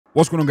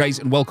What's going on, guys,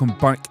 and welcome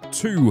back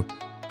to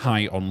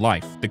High on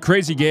Life, the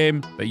crazy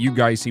game that you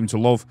guys seem to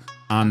love,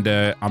 and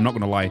I'm not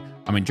going to lie,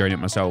 I'm enjoying it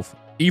myself,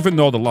 even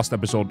though the last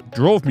episode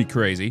drove me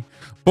crazy.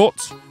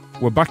 But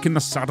we're back in the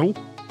saddle,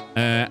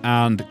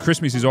 and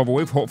Christmas is over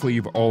with. Hopefully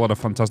you've all had a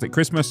fantastic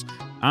Christmas,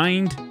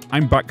 and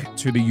I'm back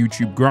to the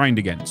YouTube grind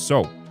again.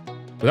 So,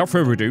 without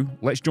further ado,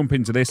 let's jump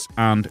into this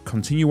and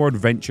continue our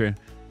adventure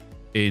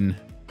in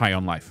High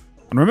on Life.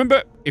 And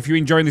remember, if you're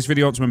enjoying this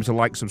video, remember to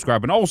like,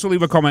 subscribe, and also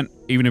leave a comment,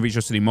 even if it's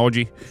just an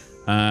emoji.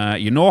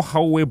 You know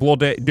how we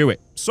bloody do it.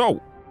 So,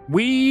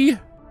 we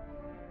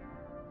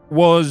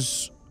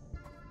was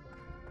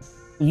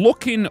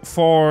looking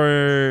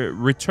for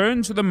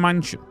return to the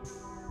mansion.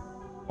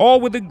 Oh,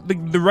 with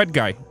the red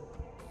guy.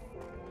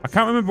 I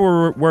can't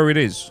remember where it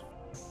is.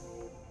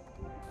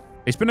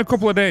 It's been a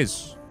couple of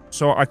days,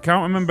 so I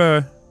can't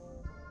remember.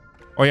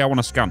 Oh yeah, I want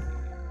to scan.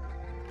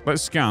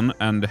 Let's scan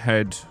and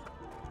head.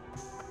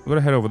 We've got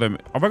to head over them.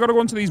 Have I got to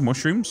go into these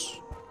mushrooms?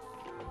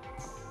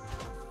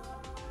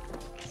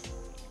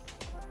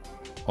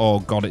 Oh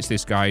god, it's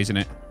this guy, isn't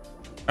it?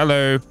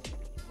 Hello.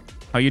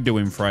 How you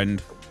doing,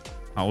 friend?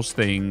 How's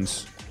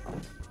things?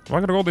 Do I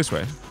got to go this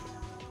way?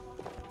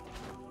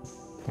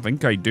 I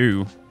think I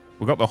do.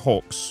 We got the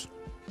hooks.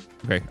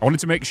 Okay, I wanted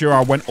to make sure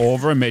I went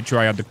over and made sure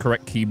I had the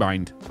correct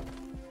keybind.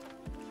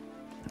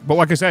 But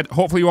like I said,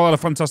 hopefully you all had a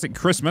fantastic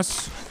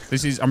Christmas.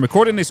 I'm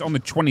recording this on the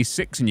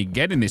 26th, and you're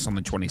getting this on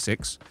the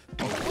 26th.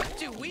 What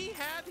do we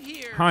have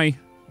here? Hi.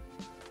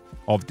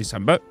 Of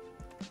December.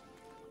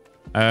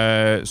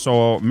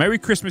 So, Merry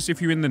Christmas if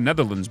you're in the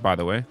Netherlands, by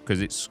the way,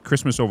 because it's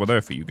Christmas over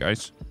there for you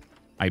guys.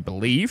 I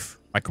believe.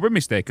 I could be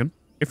mistaken.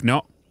 If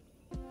not,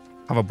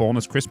 have a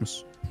bonus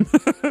Christmas.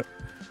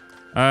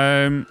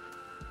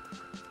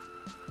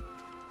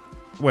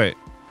 Wait.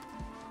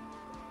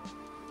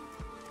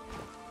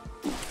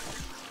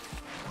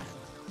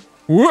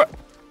 What?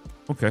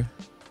 Okay.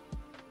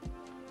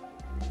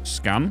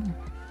 Scan.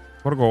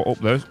 Gotta go up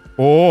there.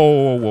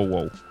 Oh, whoa,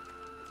 whoa.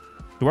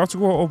 Do I have to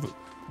go over?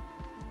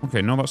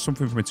 Okay, no, that's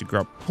something for me to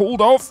grab.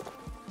 Hold off!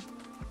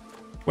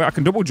 Wait, I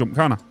can double jump,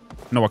 can't I?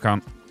 No, I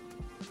can't.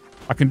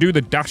 I can do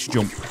the dash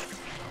jump.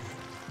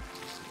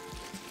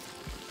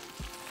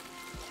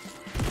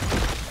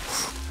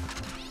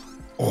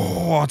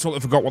 Oh, I totally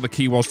forgot what the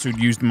key was to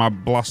use my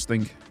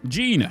blasting.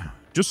 Gina,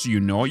 just so you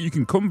know, you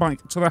can come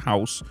back to the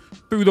house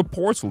through the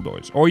portal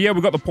doors. Oh yeah,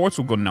 we've got the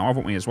portal gun now,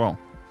 haven't we, as well?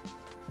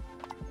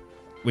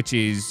 Which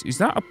is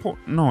that a port?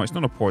 No, it's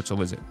not a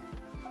portal, is it?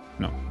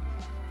 No.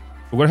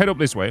 We're gonna head up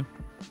this way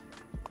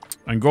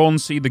and go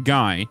and see the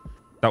guy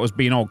that was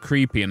being all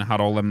creepy and had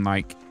all them,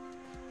 like,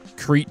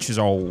 creatures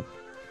all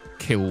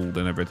killed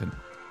and everything.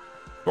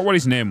 But what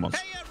his name was.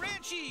 Hey,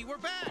 Ranchi, we're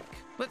back.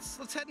 Let's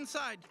head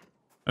inside.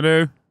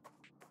 Hello.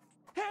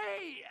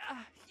 Hey,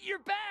 you're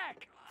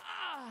back.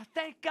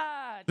 Thank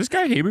God. This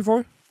guy here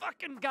before?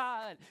 Fucking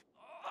God.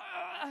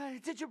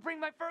 Did you bring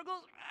my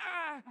Fergles?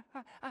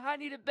 I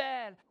need it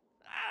bad.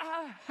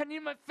 I need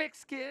my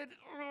fix, kid.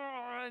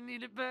 I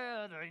need it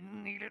bad. I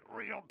need it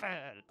real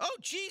bad. Oh,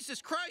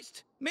 Jesus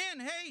Christ. Man,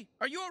 hey,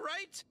 are you all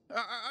right?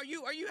 Are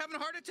you having a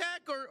heart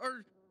attack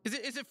or is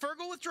it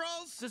Fergal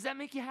withdrawals? Does that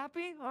make you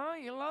happy? Oh,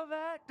 you love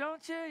that,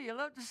 don't you? You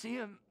love to see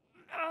a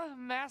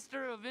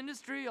master of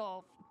industry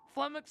all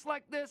flummoxed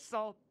like this,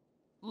 all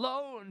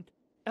low and,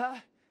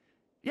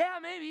 yeah,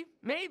 maybe.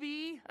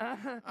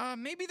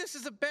 Maybe this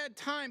is a bad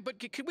time, but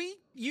could we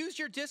use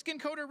your disk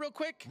encoder real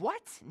quick?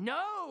 What?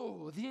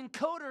 No, the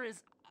encoder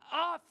is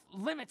off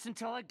limits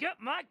until I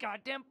get my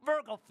goddamn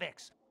Fergal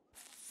fix.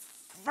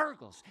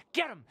 Fergles,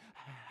 get him.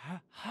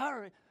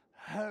 Hurry.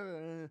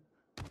 Hey,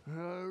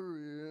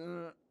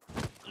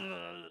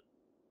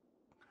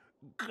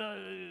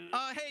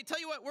 tell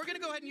you what, we're gonna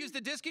go ahead and use the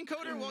disk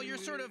encoder while you're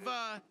sort of,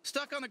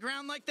 stuck on the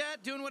ground like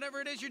that, doing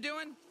whatever it is you're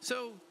doing.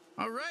 So,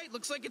 all right,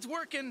 looks like it's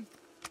working.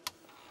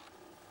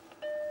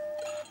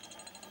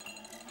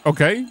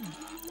 Okay.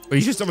 Well,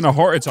 he's just having a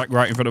heart attack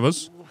right in front of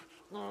us.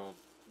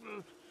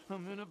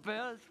 I'm in a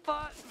bad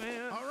spot,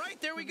 man. All right,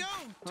 there we go.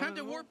 Time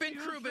to warp in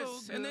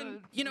Krubus and then,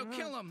 you know,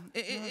 kill him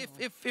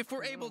if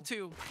we're able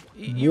to.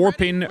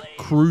 Warp in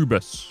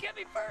Krubus. Get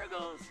me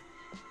Fergles.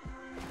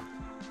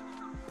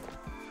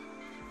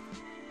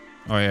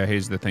 Oh yeah,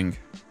 here's the thing.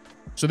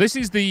 So this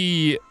is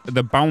the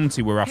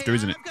bounty we're after,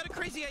 isn't it? I've got a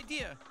crazy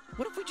idea.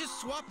 What if we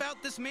just swap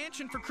out this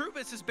mansion for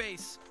Krubus's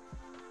base?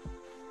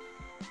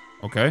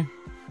 Okay.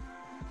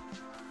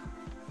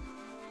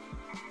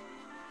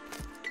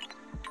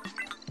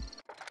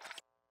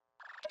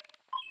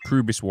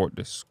 Krubus warp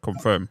this.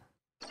 Confirm.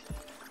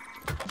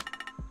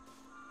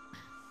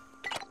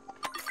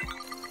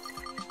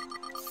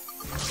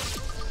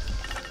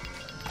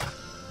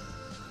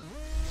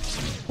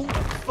 Who the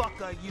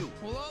fuck are you?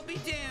 We'll all be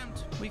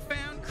damned. We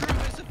found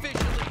Krubus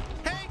officially.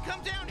 Hey,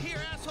 come down here,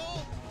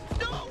 asshole!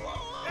 No!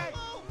 Whoa! Hey,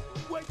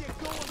 where you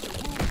going to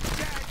move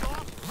jag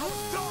off? I'm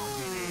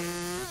talking here.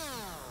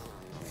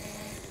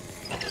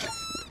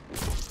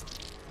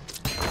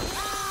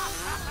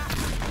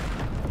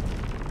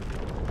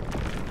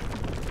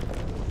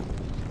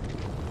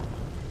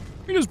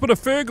 He just put a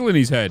Fergal in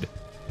his head.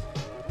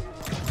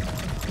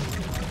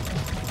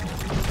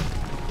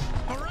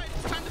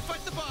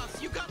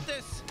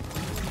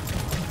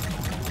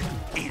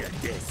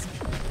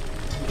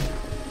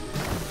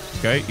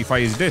 Okay, he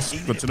fires this.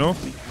 Good to know.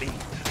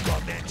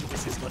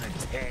 Gargantuous is gonna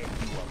tear you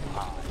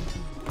apart.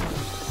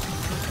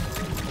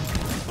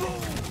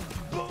 Boom!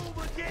 Boom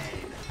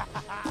again!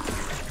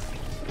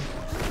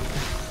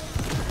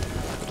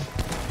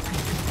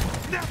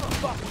 Never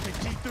fuck with the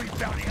G3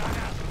 bounty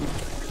hunter!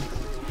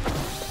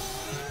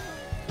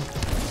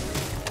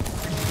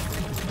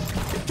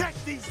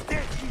 Catch these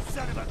sticks, you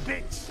son of a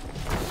bitch!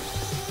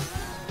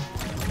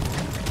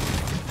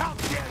 How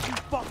dare you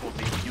fuck with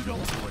me when you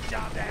don't do a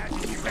job to have you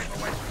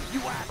paperwork,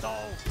 you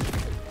asshole!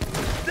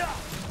 Now,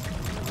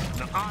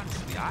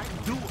 honestly, I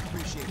do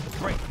appreciate the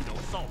break. You know,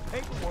 it's on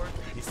paperwork,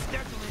 it's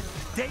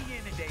scheduling day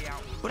in and day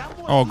out. But I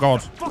want Oh,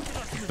 God.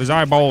 There's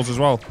eyeballs as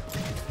well.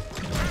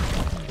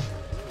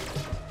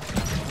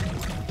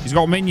 He's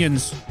got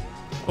minions.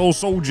 All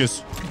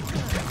soldiers.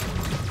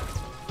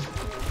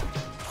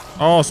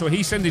 Oh, so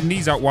he's sending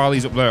these out while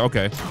he's up there.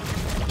 Okay. You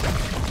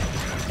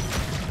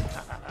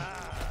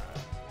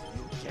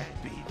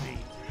can't beat me.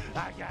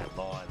 I got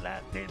more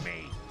left in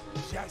me.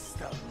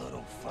 Just a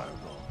little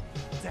Fergal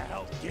to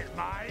help get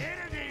my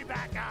energy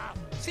back up.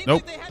 Seems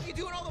Nope. like they have you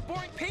doing all the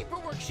boring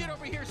paperwork shit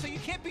over here, so you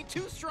can't be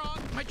too strong.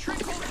 My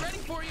trick hole's ready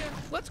for you.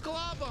 Let's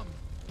glob them.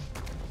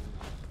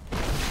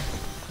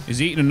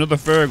 He's eating another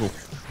Fergal.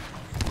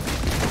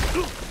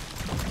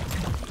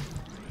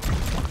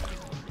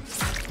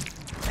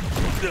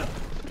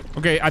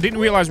 Okay, I didn't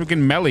realize we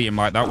can melee him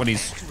like that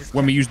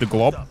when we use the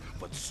glob.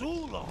 For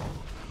too long.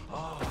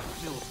 Oh, it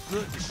feels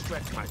good to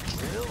stretch my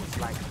drills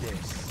like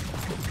this.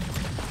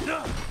 They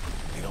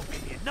don't pay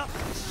me enough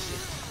for this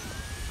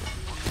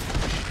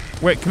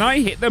shit. Wait, can I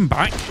hit them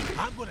back?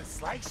 I'm gonna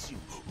slice you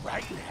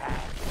right in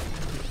half.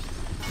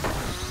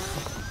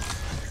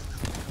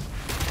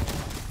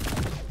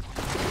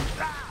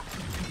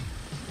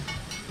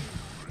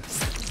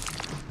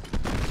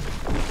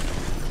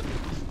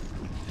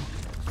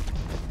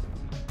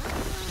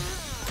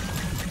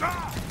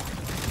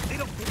 They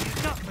don't pay me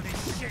enough for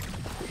this shit.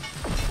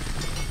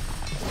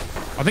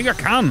 I think I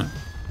can.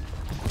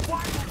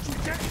 Why won't you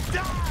just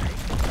die?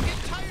 I'm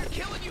getting tired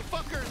killing you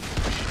fuckers.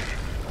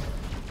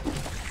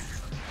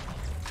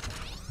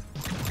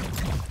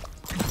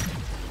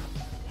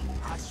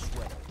 I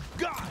swear to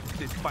God, if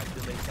this fight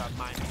delays our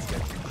mining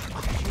schedule,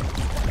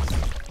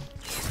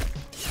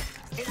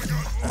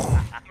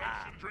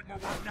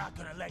 I'm not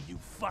gonna let you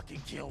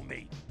fucking kill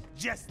me.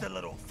 Just a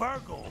little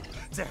Fergal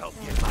to help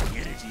get my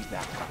energy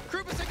back up.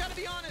 Krubus, I gotta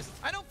be honest.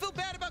 I don't feel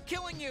bad about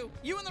killing you.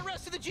 You and the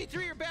rest of the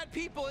G3 are bad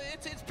people.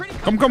 It's pretty.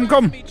 Come.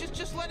 to me.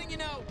 Just letting you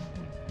know.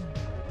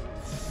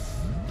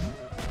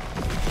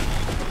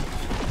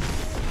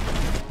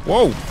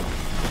 Whoa. Whoa.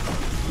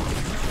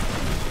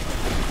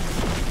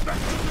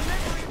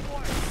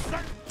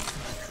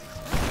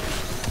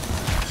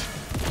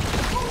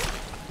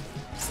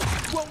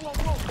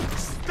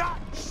 Stop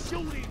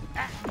shooting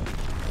at me,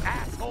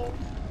 asshole.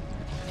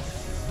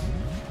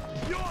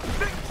 You're a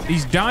bitch.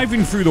 He's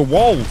diving through the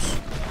walls.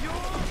 You're a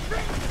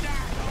bitch,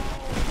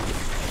 asshole.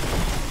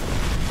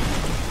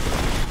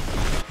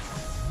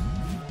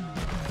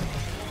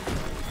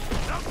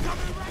 I'm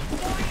coming right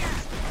for you.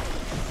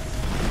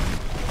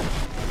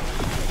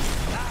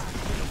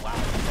 It's been a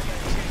while since I got a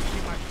chance to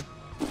get my...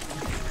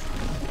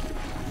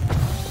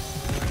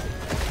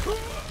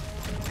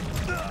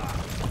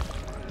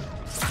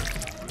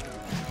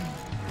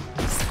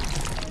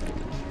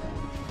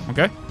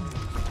 Okay.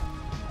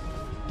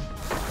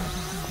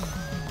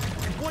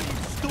 What are you,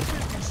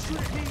 stupid? You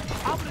shoot at me,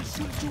 I'm gonna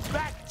shoot at you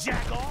back,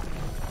 jack-off.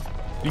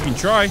 You can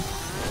try.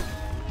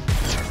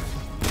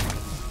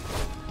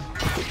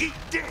 Eat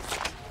this.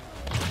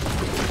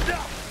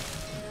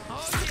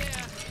 Oh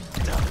yeah.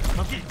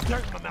 I'm getting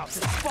dirt in my mouth.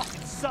 This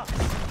fucking sucks.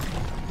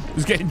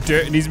 He's getting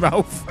dirt in his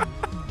mouth.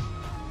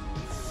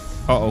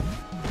 Uh-oh.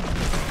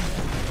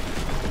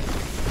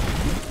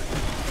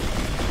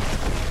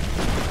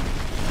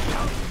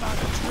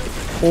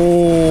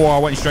 Oh, I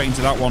went straight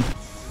into that one.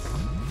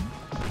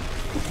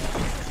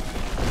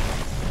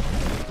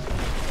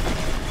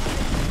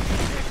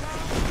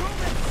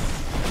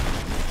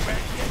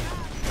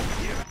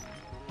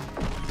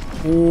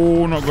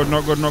 Oh, not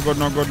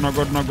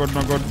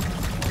good.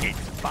 It's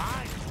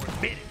fine to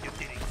admit it, you're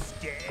getting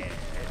scared.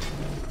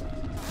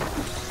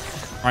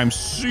 I'm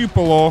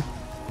super low.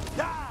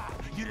 Ah,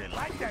 you didn't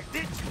like that,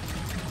 did you?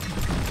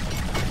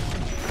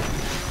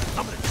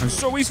 I'm gonna And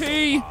so is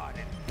he. hard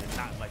and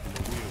not like in a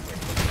weird way,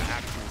 but in an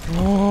actual...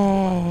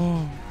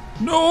 Oh,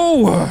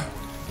 no.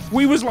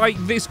 We was like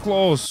this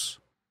close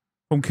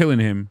from killing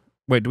him.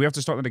 Wait, do we have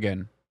to start that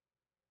again?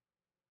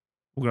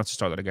 We're going to have to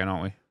start that again,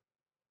 aren't we?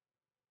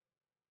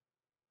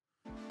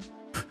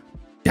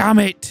 Damn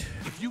it.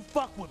 If you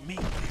fuck with me,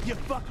 you're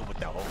fucking with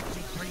the whole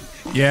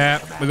G3. Yeah,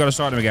 we got to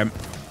start him again.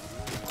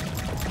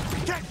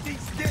 Catch these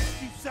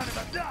sticks, you son of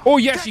a... Oh,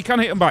 yes, you can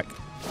hit him back.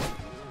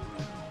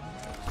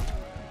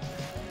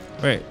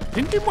 Wait,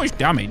 didn't do much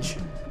damage.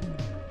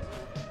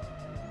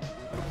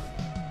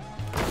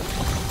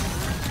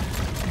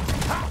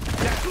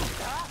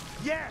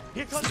 Yeah,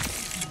 here comes...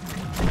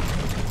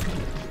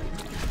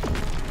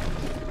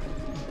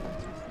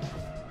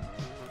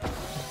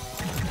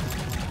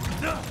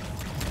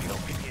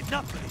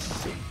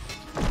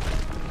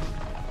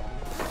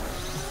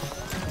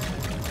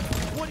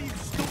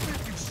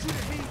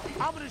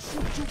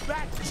 shoot you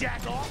back,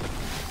 jack-off.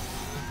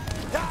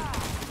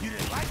 Ah, you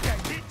didn't like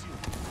that, did you?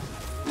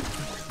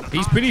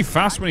 He's pretty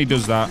fast when he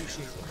does that.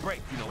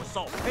 Break, you know, it's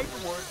all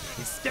paperwork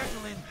and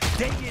scheduling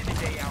day in and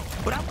day out.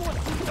 But I'm more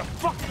suited to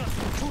fucking us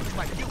recruiters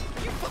like you.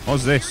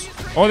 What's this?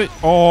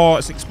 Oh,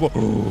 it's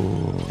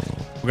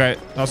explosive. Okay,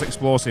 that's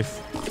explosive.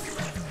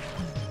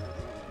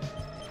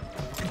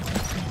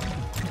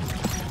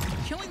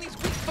 Killing these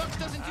weak fucks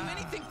doesn't do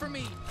anything for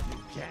me. You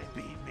can't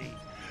beat me.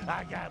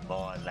 I got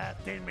more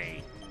left in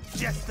me.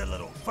 Just a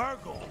little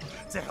Virgo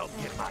to help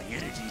get my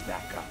energy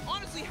back up.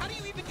 Honestly, how do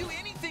you even do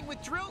anything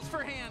with drills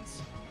for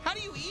hands? How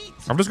do you eat?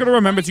 I'm just gonna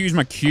remember to use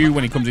my Q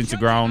when he comes into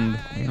ground.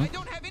 I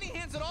don't have any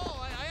hands at all.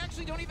 I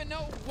actually don't even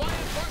know why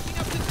I'm barking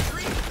up this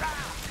tree.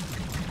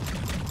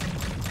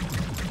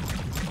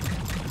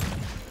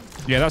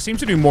 Yeah, that seems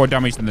to do more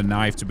damage than the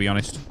knife, to be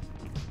honest.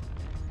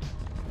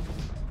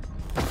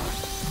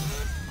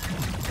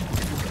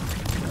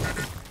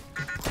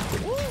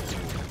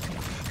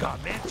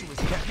 God, man, you has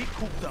kept me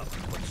cooped up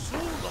for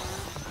too long.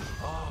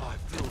 Oh, I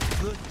feel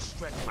good to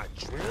stretch my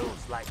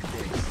drills like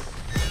this.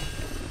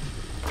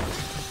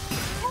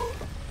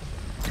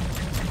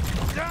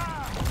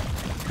 Ah,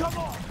 come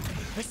on.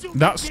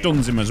 That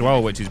stuns him as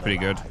well, which is pretty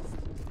good.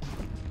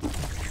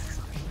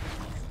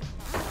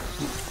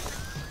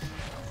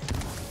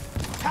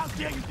 How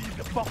dare you think you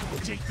can fuck with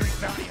the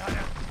J3 bounty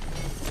hunter?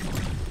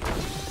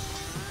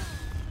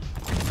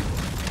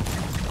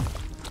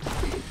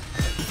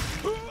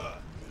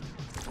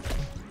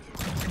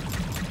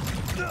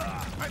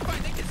 Alright,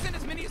 fine, they can send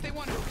as many as they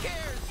want. Who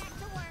cares?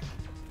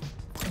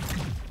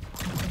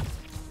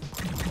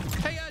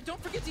 Hey,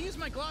 don't forget to use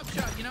my glob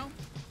shot, you know?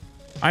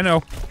 I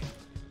know.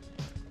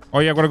 Oh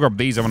yeah, I've got to grab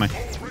these, haven't I? I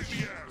swear,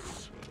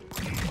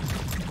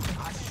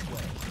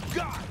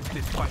 God,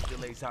 this fight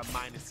delays our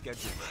minor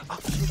schedule.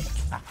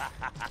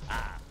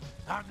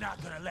 I'm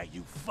not gonna let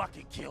you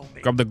fucking kill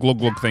me. Grab the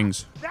glug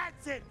things.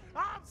 That's it.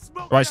 I'm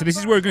smoking. Right, so this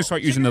is where we're going to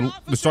start using the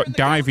start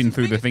diving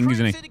through the thing,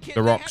 isn't he?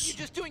 The rocks. You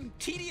just doing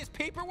tedious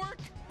paperwork?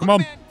 Come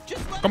on. Man,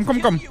 just let Come, us come,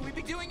 kill come. you. We'd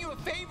be doing you a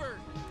favor.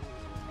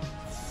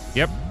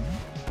 Yep.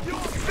 You're a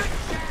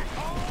bitch,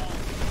 asshole.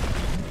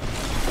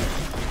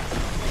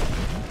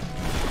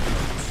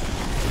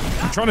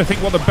 I'm trying to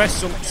think what the best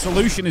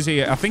solution is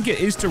here. I think it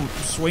is to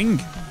swing.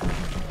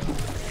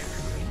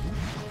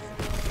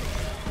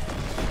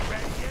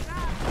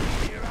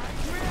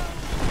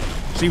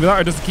 See, with that,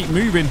 I just keep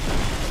moving.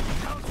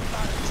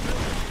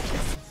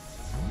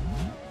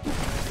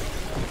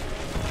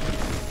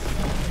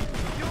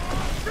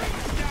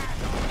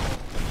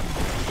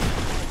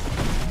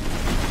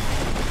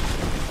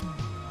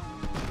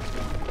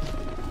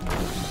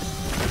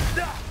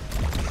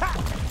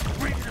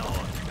 Bring it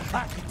on.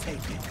 I can take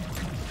it.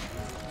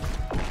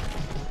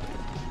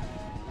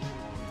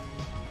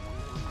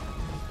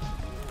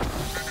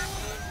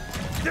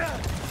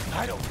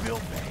 I don't feel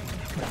pain,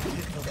 but I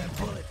did feel that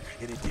bullet,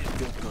 and it didn't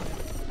feel good.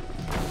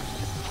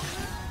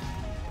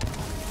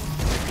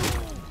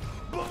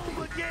 Boom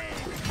again!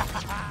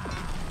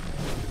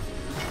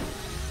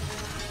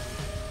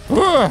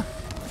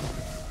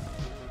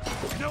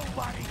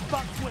 Nobody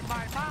fucks with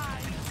my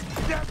mind.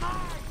 They're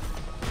mine.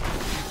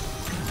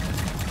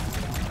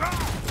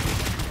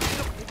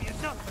 Don't give me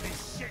enough of this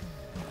shit.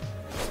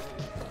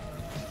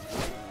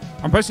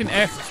 I'm pressing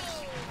F.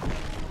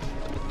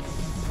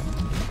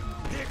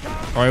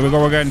 Oh, here we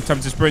go again. Time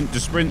to sprint.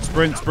 Just sprint,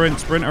 sprint, sprint,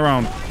 sprint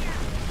around.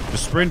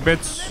 Just sprint,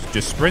 bits.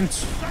 Just sprint.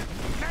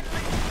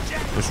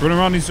 Just run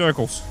around in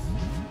circles.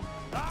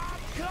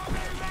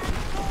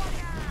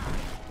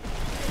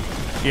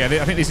 Yeah,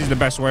 I think this is the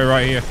best way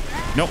right here.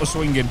 Not the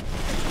swinging.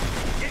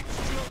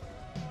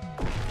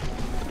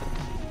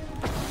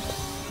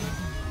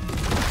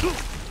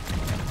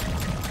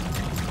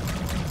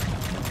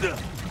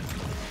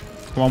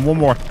 Come on, one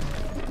more.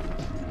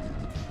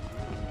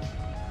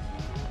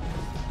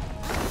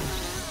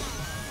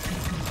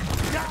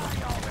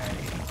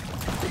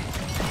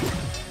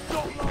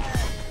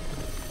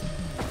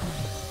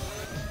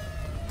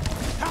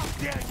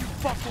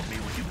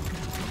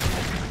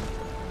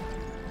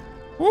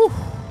 Woo.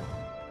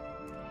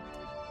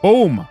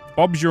 Boom.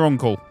 Bob's your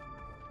uncle.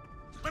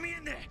 Let me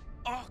in there.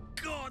 Oh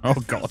God. Oh,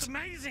 This God. feels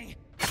amazing.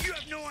 You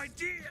have no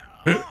idea.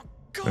 Oh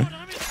God,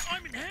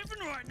 I'm in heaven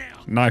right now.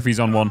 Knifey's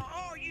on one.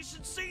 Oh, you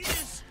should see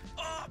this.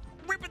 Oh,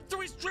 ripping through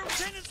his drill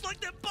tendons like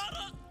they're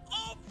butter.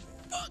 Oh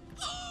fuck.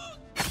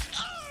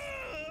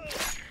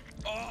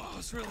 Oh, I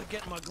was really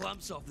getting my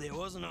glumps off there,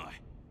 wasn't I?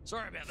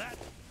 Sorry about that.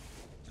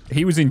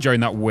 He was enjoying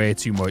that way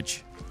too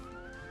much.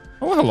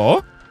 Oh,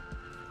 hello.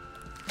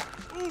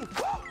 Ooh.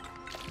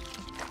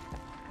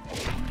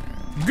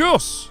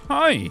 Gus.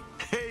 Hi.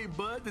 Hey,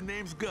 bud, the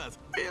name's Gus.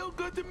 Feel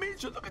good to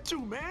meet you. Look at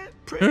you, man.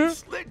 Pretty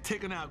slick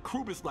taking out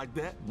Krubis like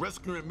that,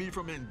 rescuing me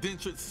from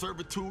indentured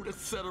servitude,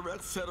 etc.,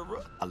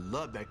 etc. I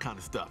love that kind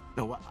of stuff.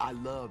 You know what? I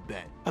love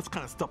that. That's the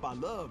kind of stuff I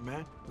love,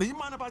 man. Do you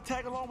mind if I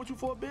tag along with you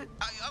for a bit?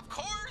 Of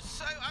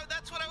course.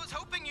 That's what I was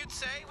hoping you'd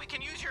say. We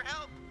can use your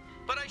help.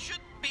 But I should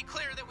be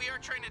clear that we are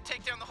trying to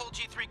take down the whole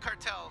G3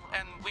 cartel,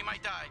 and we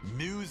might die.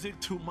 Music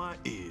to my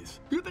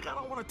ears. You think I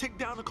don't want to take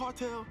down the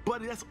cartel?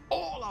 Buddy, that's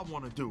all I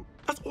want to do.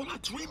 That's all I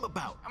dream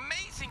about.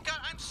 Amazing. God,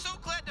 I'm so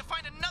glad to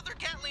find another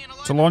Gatlian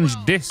alive. To launch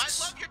well.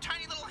 discs. I love your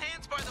tiny little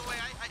hands, by the way.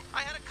 I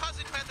had a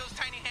cousin who had those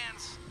tiny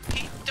hands.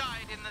 He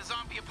died in the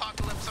zombie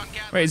apocalypse on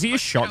Gatlian. Wait, is he a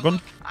shotgun?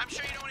 Look, I'm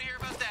sure you don't want to hear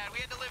about that. We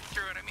had to live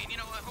through it. I mean,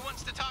 who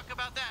wants to talk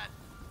about that?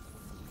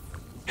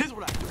 Here's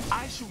what I do.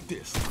 I shoot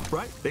this,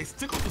 right? They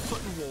stick onto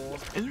certain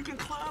walls, and you can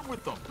climb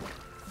with them.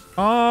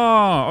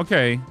 Oh,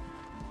 okay.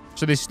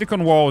 So they stick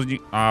on walls.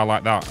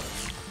 Like that.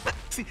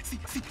 See.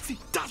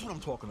 That's what I'm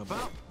talking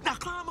about. Now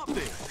climb up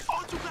there.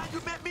 Aren't you glad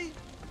you met me?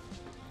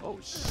 Oh,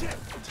 shit.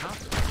 Time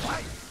to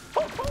fight.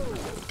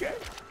 Okay.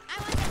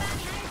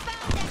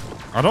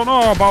 I don't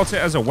know about it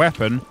as a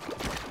weapon.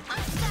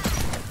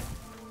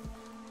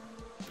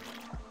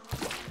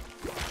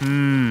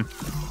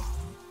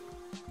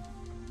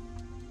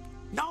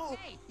 No.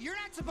 Hey, you're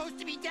not supposed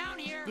to be down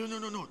here.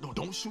 No.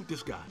 Don't shoot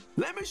this guy.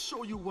 Let me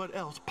show you what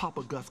else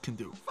Papa Gus can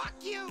do. Fuck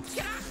you.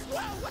 Get out.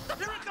 Whoa, what the?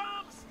 Here it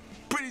comes.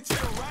 Pretty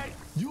chill, right?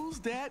 Use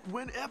that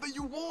whenever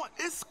you want.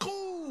 It's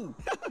cool.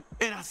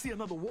 And I see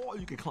another wall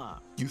you can climb.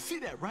 You see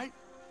that, right?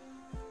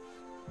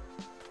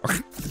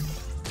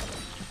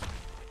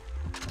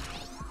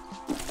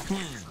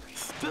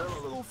 Still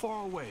a little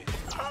far away.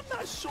 I'm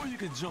not sure you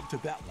can jump to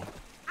that one.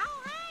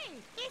 Oh, hey,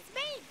 it's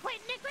me,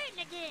 Quentin the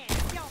Grin again,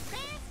 your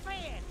best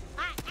friend.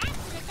 I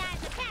asked the guys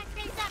to patch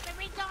things up and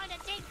we're going to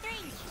G3.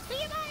 Do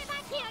you mind if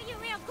I kill you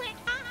real quick?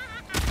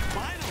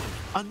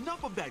 Finally,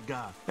 enough of that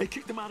guy. They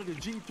kicked him out of the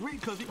G3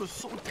 because he was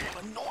so damn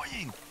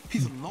annoying.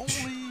 He's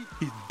lonely,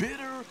 he's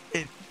bitter,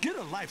 and get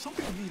a life. Some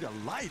people need a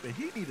life, and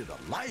he needed a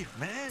life,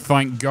 man.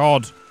 Thank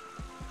God.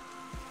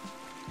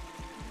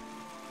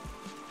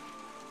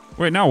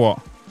 Wait, now what?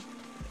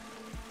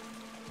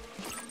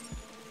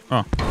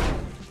 Oh.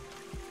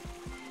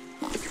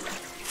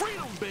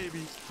 Freedom,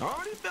 baby. I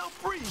already felt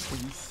free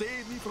when you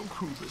saved me from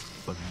Krubis.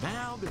 But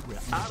now that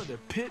we're out of the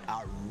pit,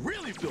 I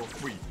really feel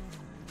free.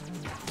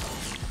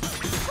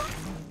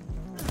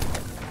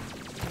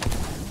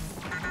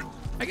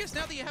 I guess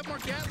now that you have more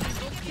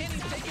Gatlians, old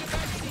Kenny's taking a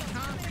backseat,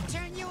 huh?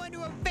 Turn you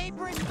into a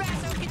vaporous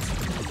basso.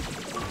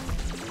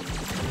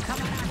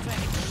 Come on out,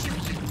 Freddy.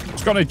 Shoot you.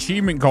 It's got an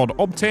achievement called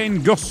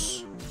Obtain Gus.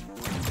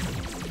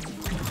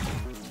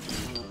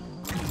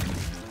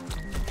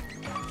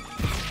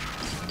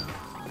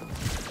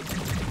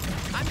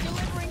 I'm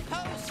delivering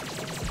post.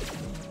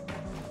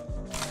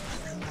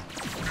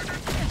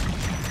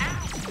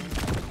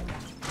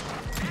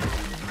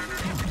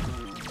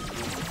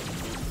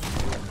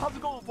 How's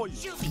it going for you?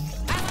 Shoot me.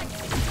 I like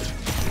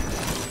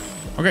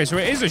it. Okay, so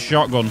it is a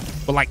shotgun,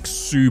 but like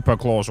super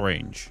close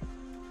range.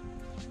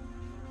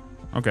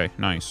 Okay,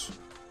 nice.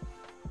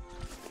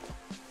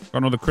 Got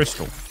another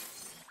crystal.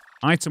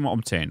 Item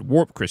obtained.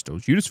 Warp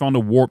crystals. You just found a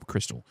warp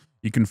crystal.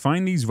 You can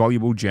find these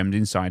valuable gems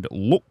inside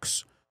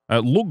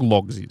lug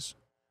logs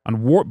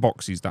and warp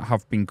boxes that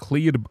have been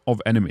cleared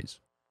of enemies.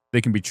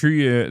 They can be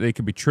traded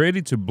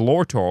to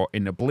Blortor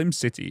in the Blim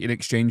City in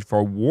exchange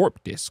for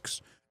warp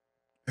discs.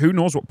 Who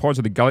knows what parts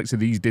of the galaxy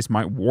these discs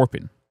might warp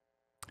in?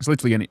 It's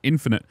literally an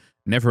infinite,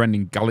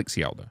 never-ending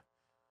galaxy out there.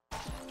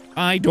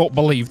 I don't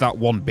believe that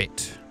one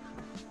bit.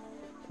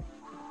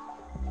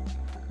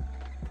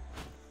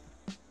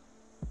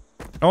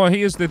 Oh,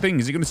 here's the thing.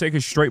 Is he going to take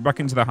us straight back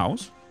into the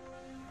house?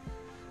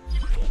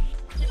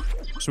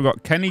 So we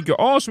got Kenny.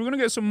 Oh, so we're going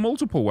to get some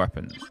multiple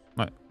weapons.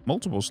 Like,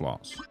 multiple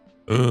slots.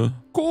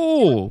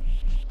 Cool.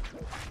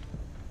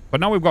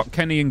 But now we've got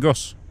Kenny and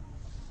Gus.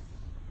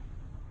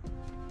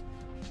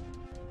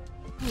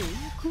 Hey,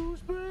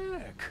 who's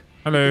back?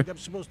 Hello. You think I'm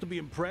supposed to be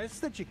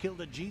impressed that you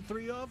killed a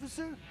G3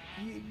 officer?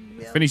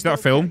 Well, Finish that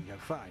okay, film. yeah,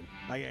 fine,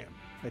 I am.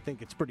 I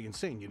think it's pretty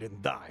insane you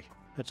didn't die.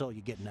 That's all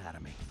you're getting out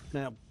of me.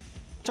 Now,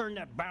 turn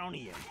that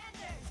bounty in.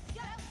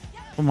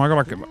 Oh my God,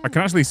 I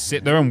can actually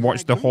sit there and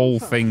watch the whole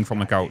thing from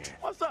the couch.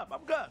 What's up?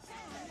 I'm Gus.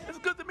 It's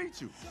good to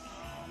meet you.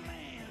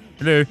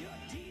 Hello.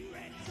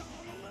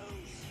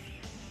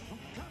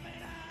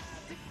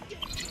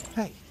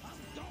 Hey,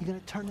 you gonna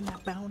turn in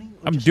that bounty?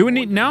 Or I'm just doing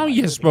it avoid now, my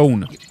you living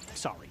spoon. room?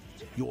 Sorry,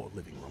 your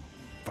living room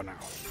for now.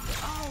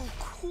 Oh,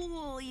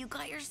 cool. You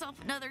got yourself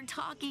another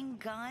talking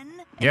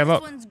gun? Yeah,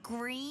 look. This one's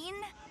green?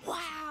 Wow.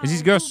 This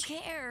is Gus. Who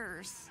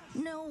cares?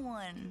 No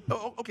one.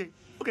 Oh, okay.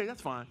 Okay,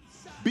 that's fine.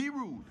 Be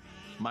rude.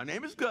 My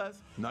name is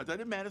Gus. Not that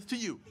it matters to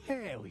you.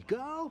 There we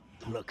go.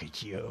 Look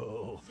at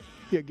you.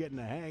 You're getting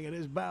the hang of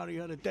this bounty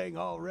hunter thing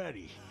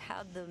already.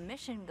 How'd the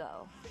mission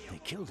go? They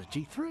killed a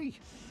G3.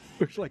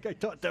 Looks like I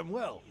taught them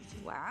well.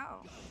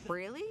 Wow.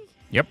 Really?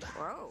 Yep.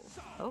 Whoa.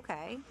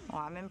 Okay.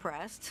 Well, I'm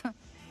impressed.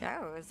 Yeah,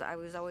 I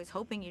was always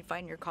hoping you'd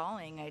find your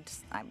calling. I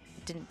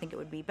didn't think it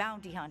would be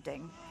bounty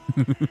hunting.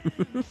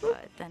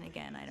 But then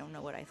again, I don't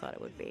know what I thought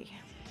it would be.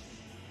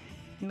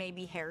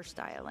 Maybe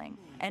hairstyling,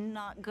 and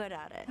not good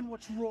at it. And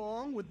what's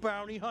wrong with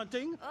bounty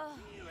hunting?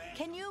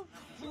 Can you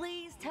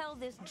please tell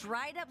this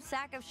dried up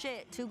sack of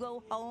shit to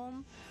go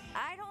home?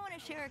 I don't want to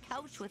share a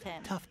couch with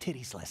him. Tough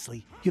titties,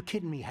 Leslie. You're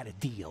kidding me had a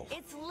deal.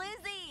 It's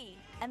Lizzie.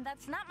 And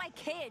that's not my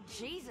kid.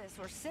 Jesus,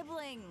 we're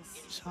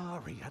siblings.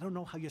 Sorry, I don't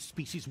know how your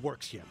species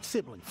works yet.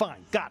 Sibling,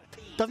 fine, got it.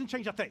 Doesn't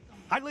change a thing.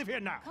 I live here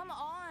now. Come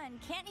on,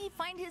 can't he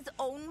find his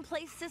own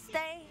place to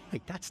stay?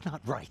 Hey, that's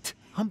not right.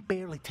 I'm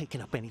barely taking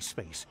up any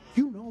space.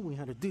 You know we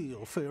had a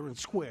deal fair and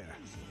square.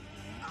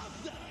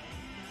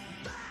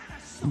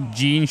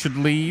 Gene should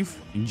leave.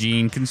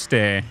 Gene can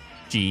stay.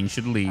 Gene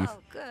should leave. Oh,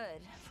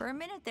 good. For a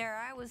minute there,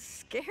 I was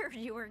scared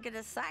you were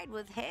gonna side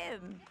with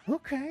him.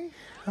 Okay,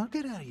 I'll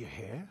get out of your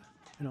hair.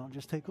 And I'll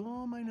just take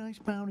all my nice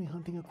bounty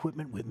hunting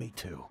equipment with me,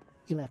 too.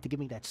 You'll have to give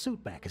me that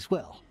suit back as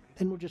well.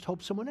 Then we'll just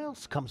hope someone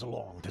else comes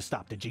along to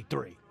stop the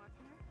G3.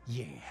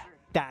 Yeah,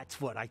 that's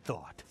what I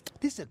thought.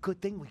 This is a good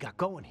thing we got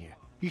going here.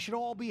 You should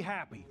all be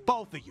happy.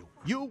 Both of you.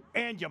 You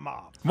and your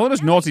mom. Well,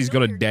 just Naughty's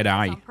got a dead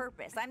eye. On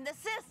purpose. I'm the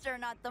sister,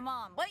 not the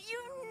mom. But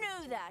you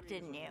knew that,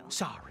 didn't you?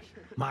 Sorry,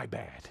 my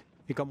bad.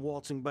 You come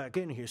waltzing back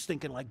in here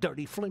stinking like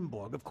dirty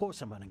Flimborg. Of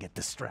course I'm gonna get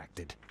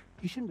distracted.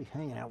 You shouldn't be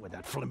hanging out with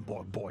that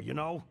Flimborg boy, you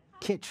know?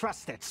 Can't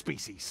trust that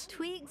species.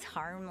 Twig's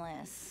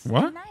harmless.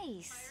 What?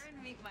 Nice.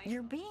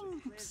 You're being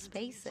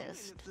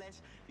spacist.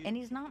 And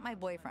he's not my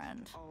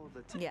boyfriend.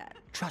 Yet.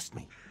 Trust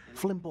me,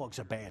 Flimborgs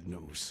are bad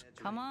news.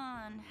 Come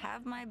on,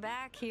 have my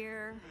back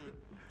here.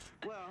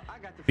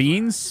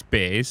 Being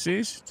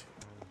spacist?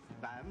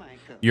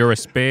 You're a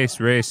space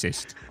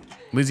racist.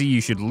 Lizzie, you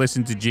should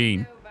listen to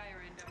Gene.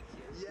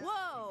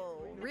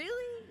 Whoa,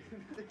 really?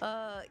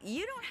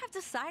 You don't have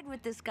to side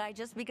with this guy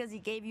just because he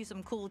gave you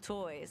some cool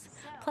toys.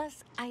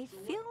 Plus, I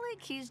feel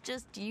like he's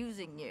just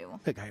using you.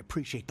 Look, I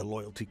appreciate the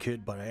loyalty,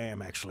 kid, but I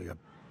am actually a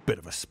bit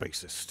of a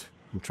spacist.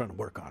 I'm trying to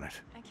work on it.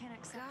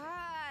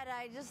 God,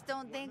 I just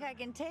don't think I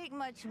can take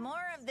much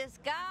more of this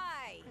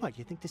guy. What,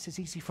 you think this is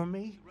easy for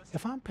me?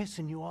 If I'm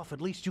pissing you off,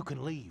 at least you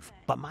can leave.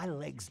 But my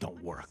legs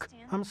don't work.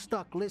 I'm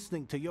stuck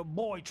listening to your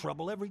boy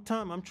trouble every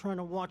time I'm trying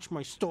to watch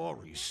my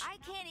stories. I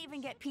can't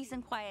even get peace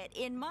and quiet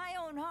in my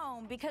own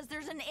home because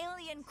there's an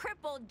alien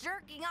cripple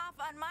jerking off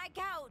on my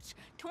couch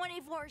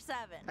 24/7.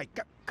 Hey,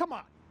 come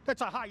on.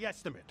 That's a high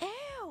estimate.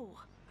 Ew,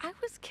 I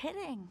was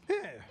kidding.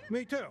 Yeah,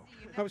 me too.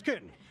 I was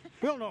kidding.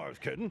 We all know I was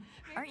kidding.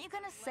 Aren't you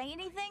gonna say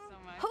anything?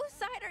 Whose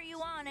side are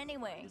you on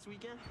anyway?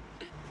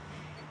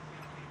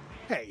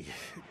 Hey,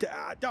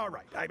 all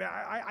right.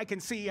 I can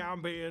see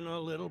I'm being a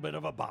little bit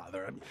of a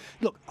bother. I mean,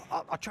 look,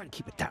 I'll try to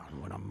keep it down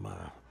when I'm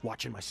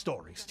watching my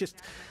stories. Just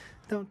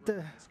don't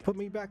put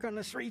me back on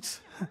the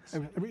streets. I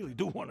really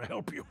do want to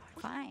help you.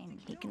 Fine,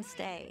 he can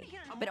stay.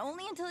 But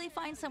only until he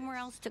finds somewhere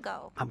else to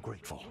go. I'm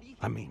grateful.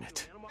 I mean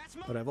it.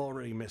 But I've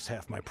already missed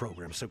half my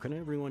program, so can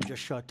everyone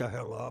just shut the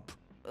hell up?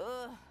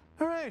 Ugh.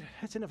 All right,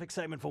 that's enough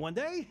excitement for one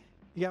day.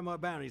 You got more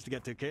bounties to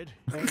get to, kid.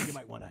 And you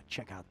might want to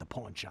check out the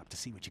pawn shop to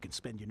see what you can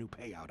spend your new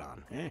payout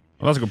on. Eh?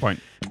 Well, that's a good point.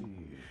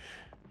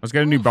 Let's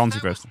get a new bounty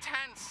That was first.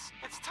 tense.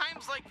 It's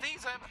times like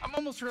these I'm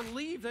almost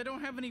relieved I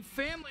don't have any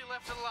family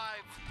left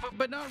alive.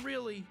 But not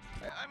really.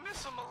 I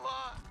miss them a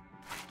lot.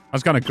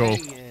 That's kind of cool.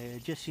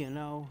 Hey, just so you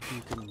know,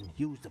 you can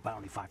use the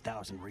Bounty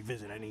 5000 to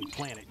revisit any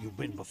planet you've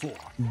been before.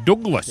 There's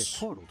Douglas.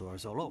 portal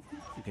doors all over.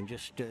 You can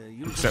just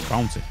use Except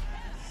bounty.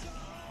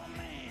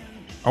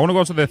 I want to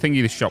go to the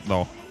thingy shop,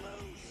 though.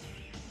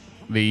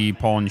 The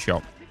pawn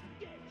shop.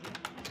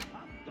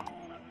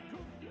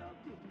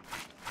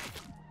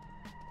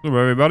 Hello,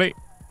 everybody.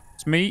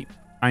 It's me.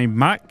 I'm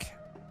Mac.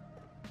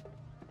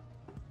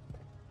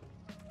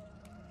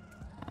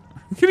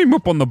 Get him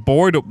up on the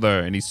board up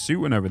there in his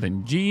suit and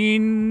everything.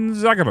 Gene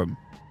Zagabum.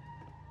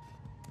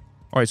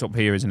 Oh, it's up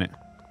here, isn't it?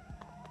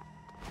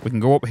 We can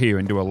go up here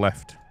and do a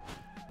left.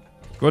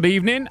 Good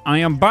evening. I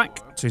am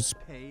back to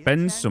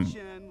spend some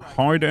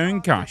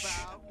hard-earned cash.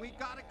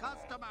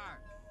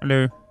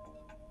 Hello.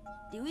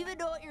 Do you even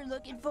know what you're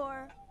looking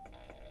for?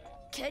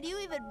 Can you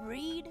even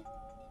read?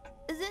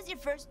 Is this your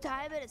first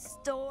time at a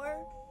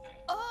store?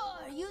 Oh,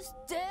 are you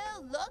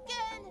still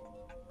looking?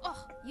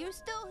 Oh, you're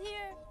still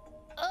here?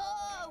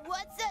 Oh,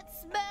 what's that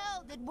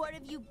smell? Did one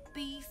of you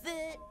beef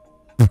it?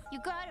 You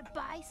gotta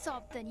buy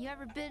something. You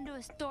ever been to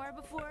a store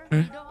before?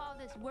 You know how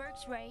this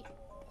works, right?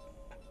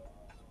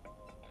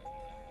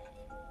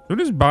 Who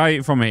just buy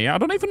it from here? I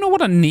don't even know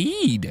what I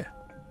need.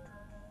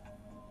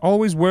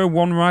 Always wear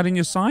one riding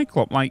your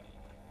Cyclops. Like,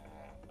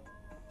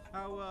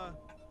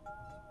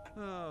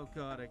 oh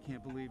God, I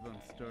can't believe I'm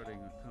starting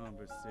a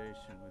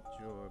conversation with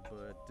Jorb,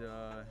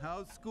 but,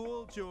 how's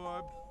school,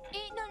 Jorb?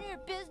 Ain't none of your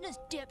business,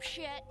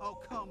 dipshit. Oh,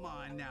 come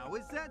on now.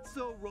 Is that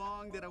so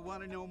wrong that I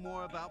want to know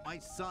more about my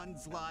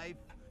son's life?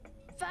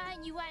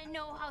 Fine, you want to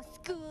know how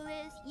school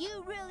is?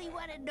 You really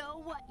want to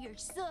know what your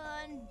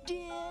son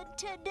did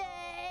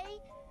today?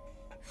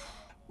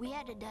 We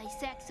had to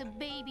dissect some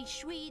baby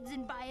Schwedes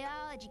in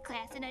biology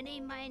class, and I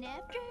named mine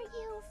after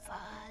you.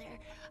 father.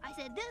 I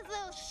said, this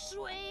little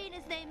swain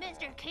is named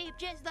Mr. Cape,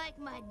 just like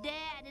my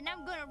dad, and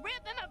I'm gonna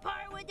rip him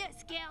apart with this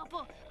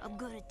scalpel. I'm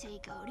gonna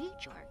take out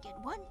each orchid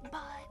one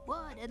by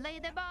one and lay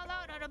them all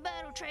out on a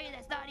metal tray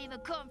that's not even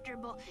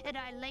comfortable, and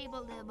I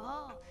label them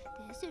all.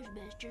 This is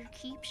Mr.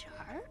 Keep's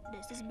heart,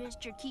 this is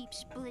Mr. Keep's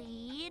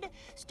spleen,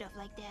 stuff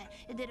like that.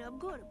 And then I'm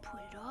gonna put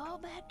it all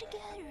back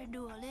together and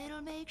do a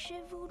little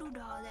makeshift voodoo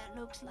doll that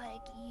looks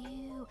like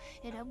you.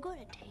 And I'm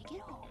gonna take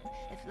it home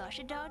and flush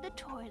it down the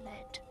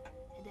toilet.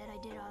 And then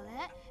I did all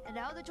that, and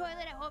now the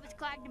toilet at home is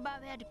clogged, and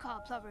Mom had to call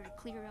a plumber to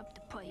clear up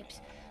the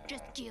pipes.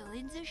 Just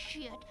gallons of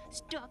shit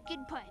stuck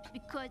in pipes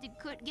because it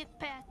couldn't get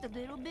past the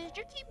little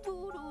Mr. Keep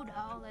voodoo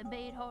doll and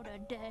made out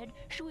of dead,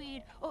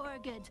 sweet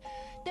organs.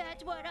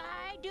 That's what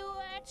I do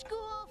at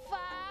school,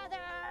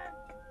 Father!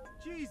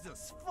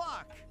 Jesus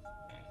fuck!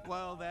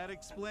 Well, that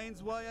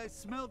explains why I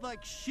smelled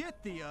like shit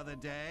the other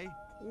day.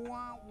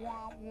 Wah,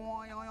 wah,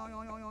 wah,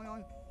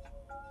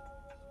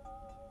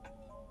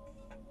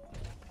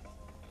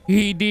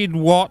 He did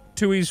what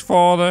to his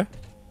father?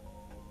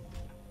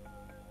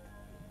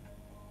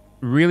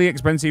 Really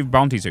expensive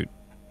bounty suit.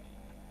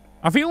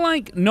 I feel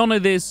like none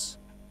of this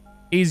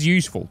is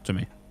useful to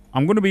me.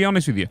 I'm going to be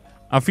honest with you.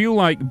 I feel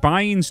like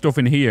buying stuff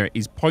in here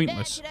is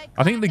pointless.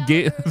 I think the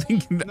game.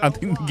 I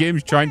think the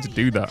game's trying to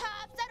do that.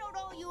 I don't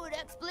owe you an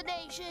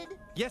explanation.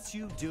 Yes,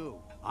 you do.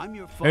 I'm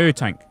your father. Air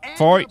tank.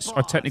 Forts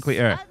are technically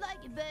air. I'd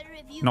like it better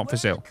if you Not for were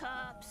sale. the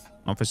cops.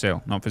 Not for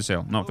sale. Not for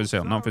sale. Not for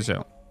sale. Not for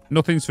sale.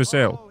 Nothing's for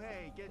sale. Oh,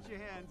 hey, get your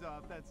hands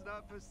off. That's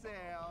not for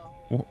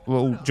sale.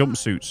 Little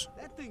jumpsuits.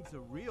 That thing's a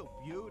real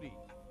beauty,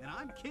 and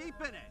I'm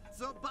keeping it.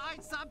 So buy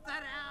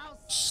something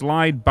else.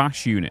 Slide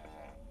bash unit.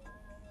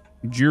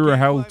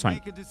 Durahell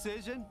tank. Make a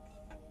decision?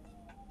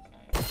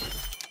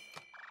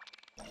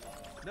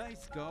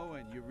 Nice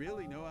going. You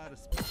really know how to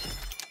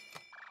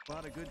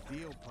spot a good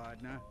deal,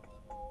 partner.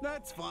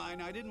 That's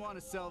fine. I didn't want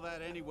to sell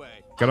that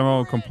anyway. Get a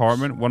more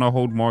compartment. Want to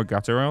hold more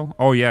Gatterel?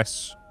 Oh,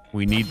 yes.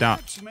 We need that.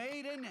 Match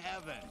made in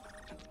heaven.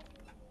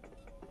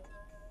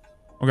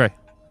 Okay.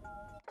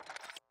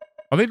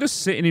 Are they just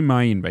sitting in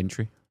my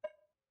inventory?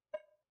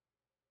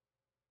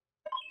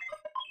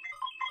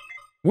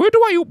 Where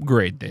do I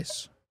upgrade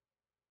this?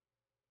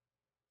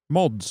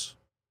 Mods.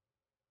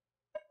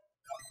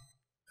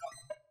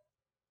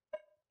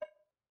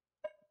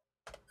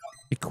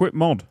 Equip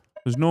mod.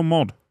 There's no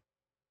mod.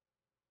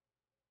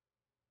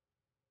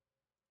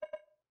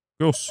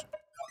 Gus.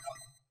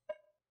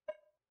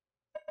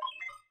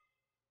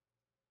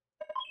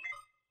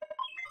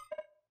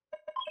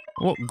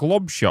 Look,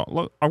 glob shot.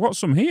 Look, I've got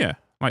some here.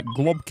 Like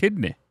glob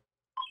kidney.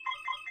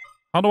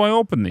 How do I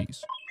open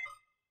these?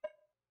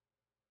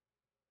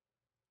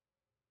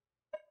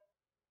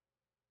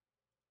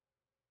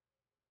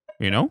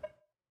 You know?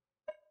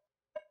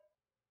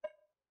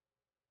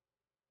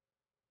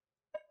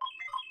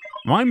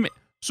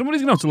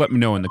 Somebody's gonna have to let me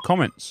know in the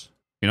comments.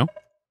 You know?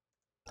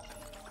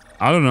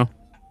 I don't know.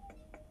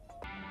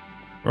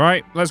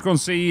 Right, let's go and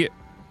see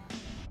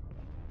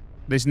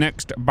this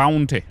next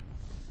bounty.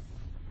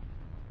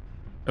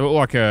 It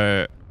looked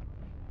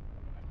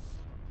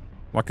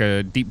like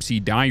a deep sea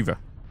diver.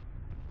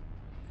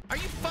 Are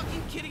you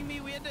fucking kidding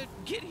me? We had to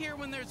get here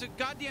when there's a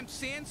goddamn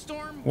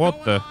sandstorm What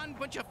going the? on.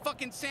 Bunch of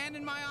fucking sand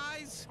in my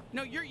eyes.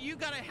 No, you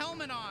got a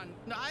helmet on.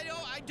 No,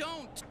 I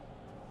don't.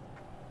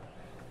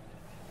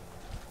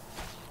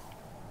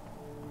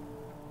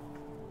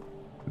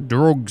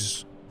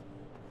 Drugs.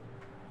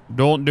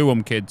 Don't do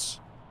them, kids.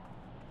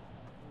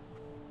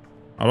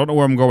 I don't know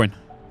where I'm going.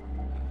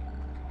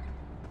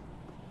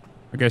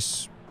 I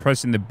guess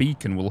pressing the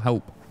beacon will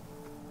help.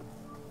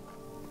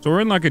 So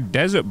we're in like a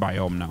desert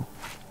biome now.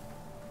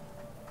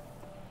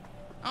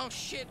 Oh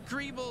shit,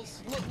 Greebles.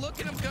 Look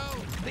at them go.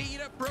 They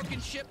eat up broken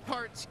ship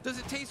parts. Does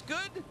it taste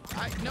good?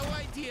 No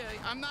idea.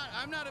 I'm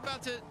not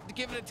about to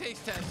give it a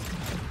taste test.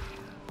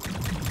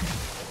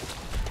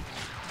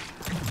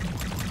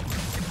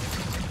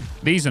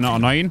 These are not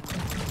annoying.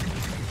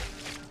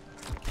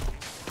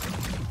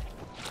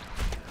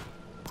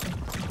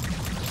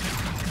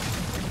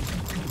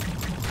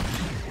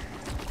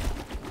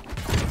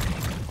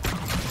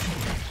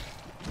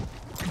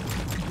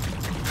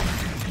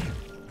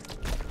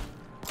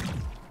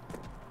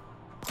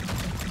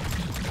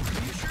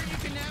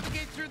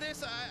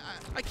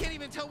 I can't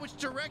even tell which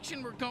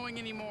direction we're going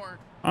anymore.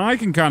 I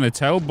can kind of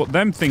tell, but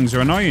them things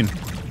are annoying.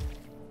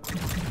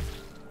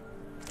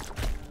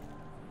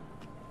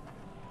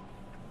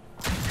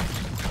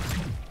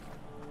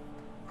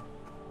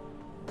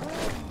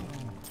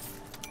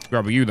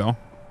 Grab you though.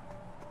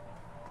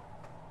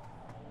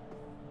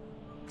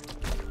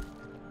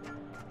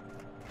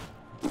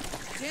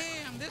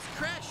 Damn, this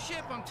crashed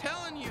ship, I'm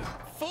telling you,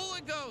 full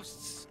of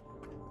ghosts.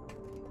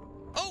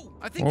 Oh,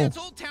 I think that's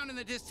Old Town in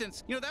the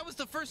distance. You know, that was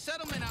the first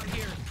settlement out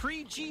here,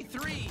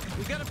 pre-G3.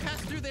 We gotta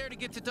pass through there to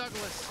get to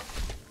Douglas.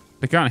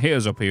 They can't hit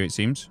us up here, it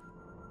seems.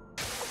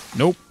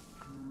 Nope.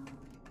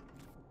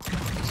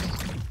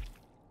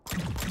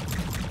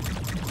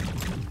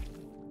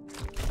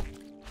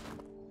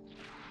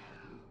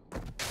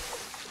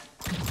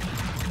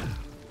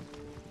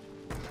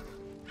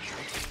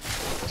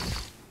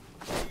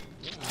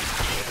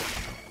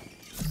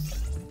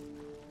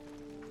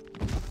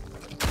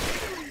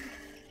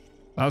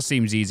 That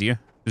seems easier.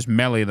 Just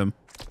melee them.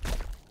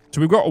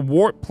 So we've got a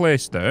warp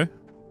place there.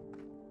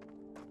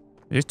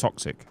 It is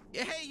toxic.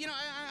 Yeah, hey, you know,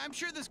 I'm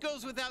sure this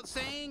goes without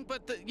saying,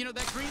 but you know,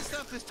 that green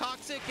stuff is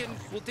toxic and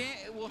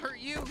will hurt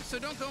you. So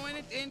don't go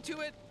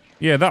into it.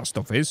 Yeah, that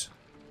stuff is.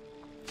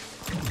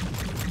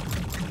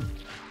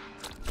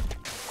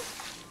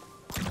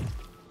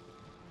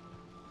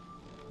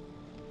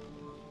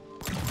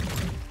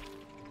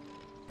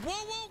 Whoa,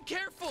 whoa,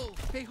 careful!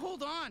 Hey,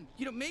 hold on.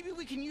 You know, maybe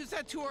we can use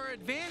that to our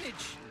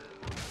advantage.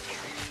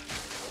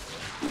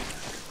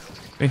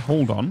 Hey,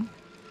 hold on.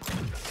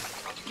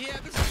 Yeah,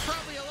 this is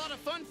probably a lot of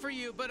fun for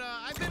you, but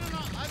I've been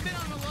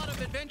on a lot of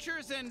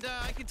adventures, and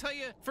I can tell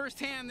you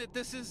firsthand that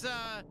this is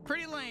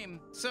pretty lame.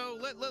 So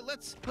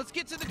let's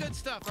get to the good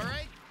stuff, all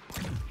right?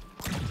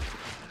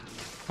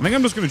 I think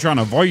I'm just going to try and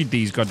avoid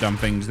these goddamn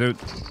things.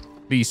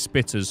 These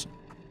spitters.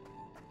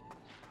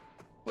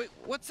 Wait,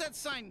 what's that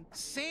sign?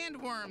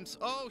 Sandworms.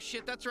 Oh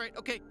shit, that's right.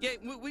 Okay, yeah,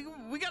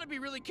 we gotta be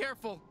really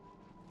careful.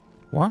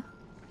 What?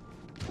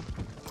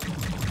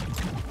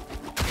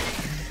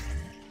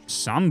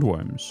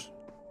 Sandworms.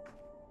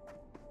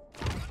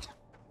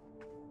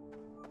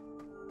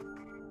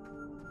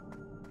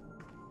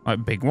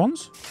 Like big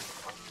ones?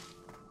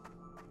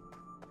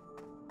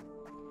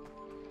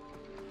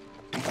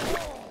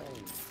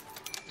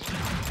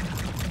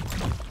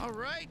 All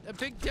right, a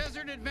big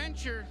desert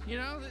adventure. You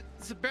know,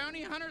 it's a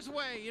bounty hunter's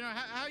way. You know,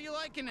 how you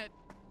liking it?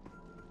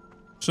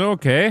 It's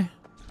okay.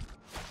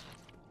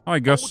 Hi,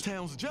 Gus. Old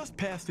Town's just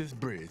past this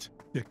bridge.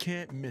 You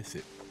can't miss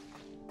it.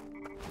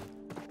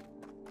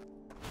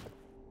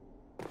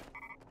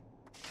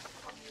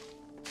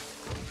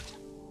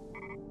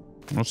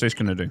 What's this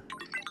gonna do?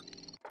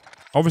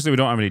 Obviously, we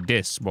don't have any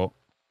discs, but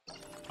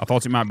I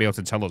thought it might be able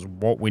to tell us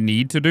what we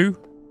need to do.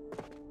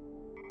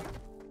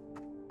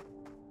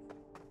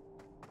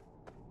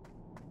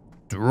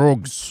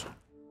 Drugs.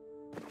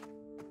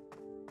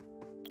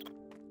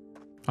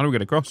 How do we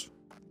get across?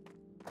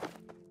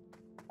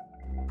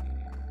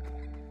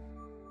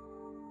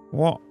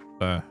 What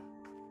the?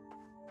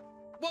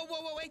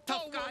 Whoa, hey,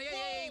 tough guy.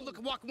 Hey,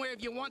 look, walk wherever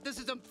you want. This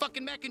is a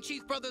fucking Mac and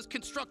Cheese Brothers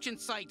construction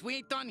site. We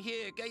ain't done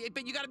here,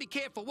 but you gotta be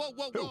careful. Whoa.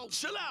 Yo,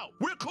 chill out.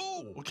 We're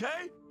cool,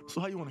 okay? So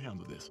how you want to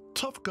handle this?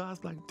 Tough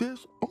guys like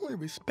this only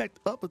respect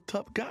other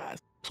tough guys.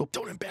 So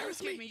don't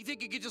embarrass me. You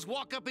think you could just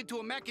walk up into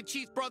a Mac and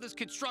Cheese Brothers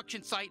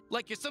construction site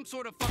like you're some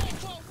sort of fucking...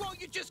 Whoa,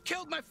 you just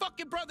killed my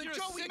fucking brother, You're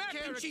Joey Mac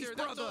and Cheese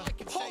character, Brother.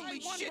 Holy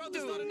shit,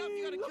 dude.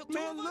 Look,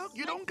 man, look,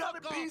 you don't gotta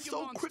be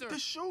so quick to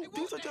shoot.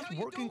 These are just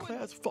working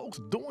class folks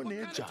doing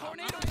their job.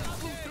 Tornado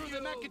flew through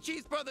the Mac and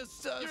Cheese Brothers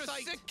site. You're a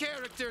sick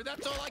character,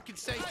 that's all I can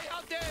say. Hey,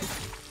 out there.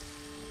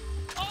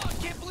 Oh, I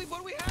can't believe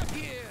what we have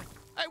here.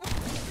 Hey,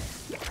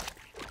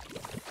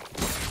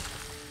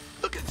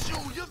 Look at you,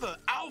 you're the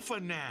alpha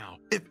now.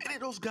 If any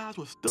of those guys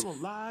were still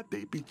alive,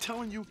 they'd be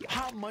telling you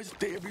how much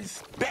they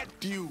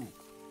respect you.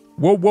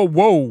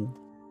 Whoa.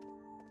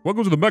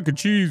 Welcome to the Mac and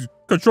Cheese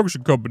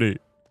Construction Company.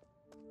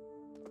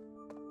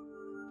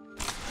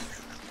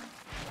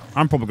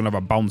 I'm probably going to have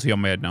a bounty on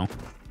my head now.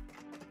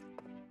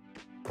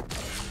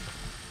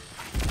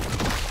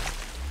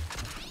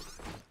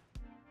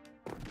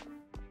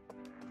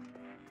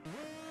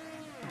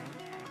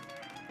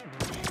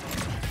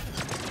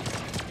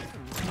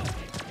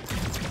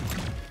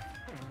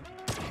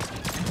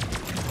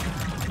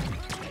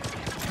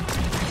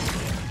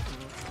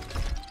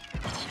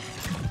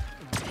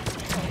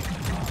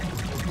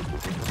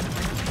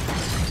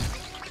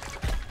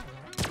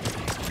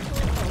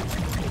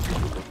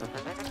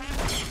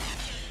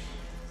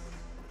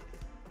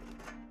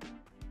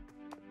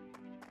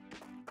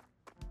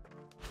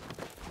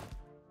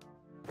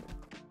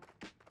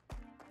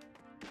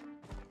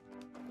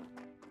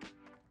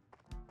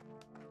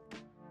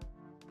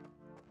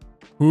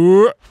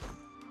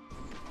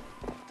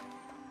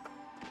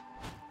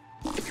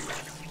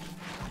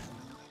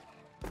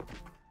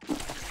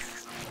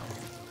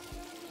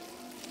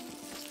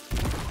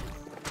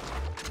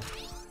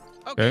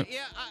 Okay,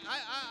 yeah,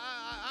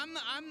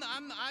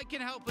 I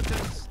can help with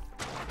this.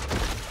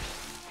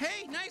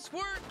 Hey, nice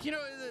work. You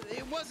know,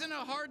 it wasn't a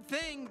hard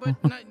thing, but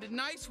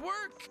nice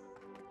work.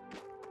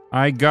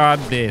 I got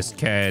this,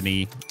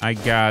 Kenny. I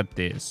got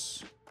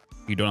this.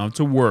 You don't have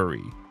to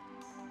worry.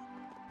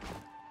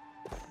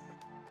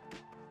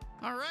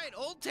 All right,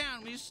 Old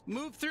Town. We just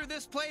move through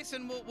this place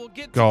and we'll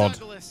get to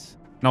Douglas.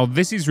 Now,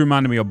 this is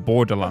reminding me of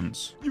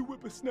Borderlands. You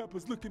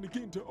whippersnappers looking to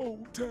get into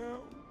Old Town?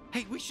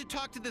 Hey, we should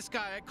talk to this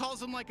guy. I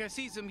calls him like I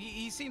sees him.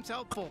 He seems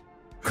helpful.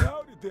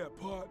 Howdy there,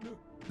 partner.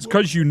 It's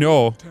because you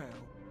know. Town.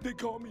 They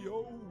call me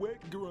Old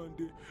Wet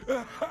Grundy.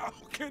 How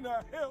can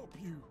I help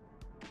you?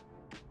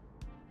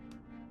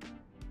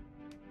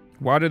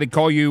 Why do they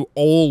call you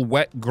Old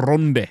Wet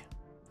Grundy?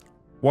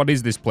 What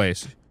is this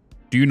place?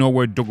 Do you know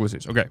where Douglas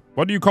is? Okay,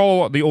 what do you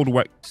call the Old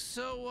Wet?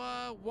 So,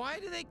 why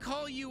do they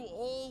call you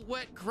Old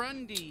Wet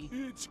Grundy?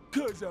 It's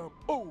 'cause I'm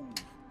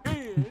old.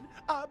 And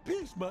I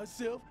piss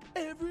myself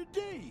every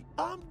day.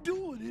 I'm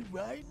doing it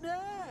right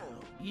now.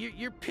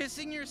 You're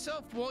pissing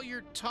yourself while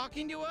you're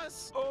talking to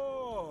us?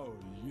 Oh,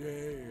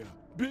 yeah.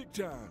 Big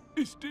time.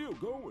 It's still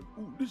going.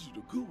 Ooh, this is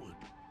a good one.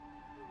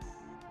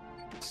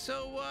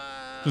 So,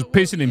 Just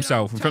pissing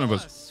himself in front of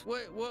us.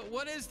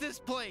 What is this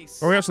place?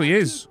 Oh, he actually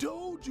is. I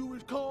told you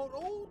it's called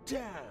Old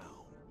Town.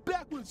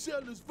 Back when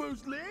settlers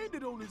first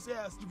landed on this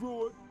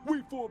asteroid,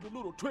 we formed a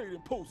little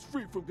trading post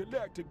free from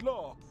galactic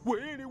law,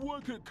 where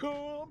anyone could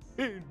come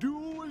and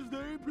do as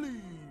they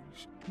please.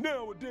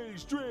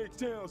 Nowadays,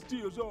 Dragtown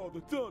steals all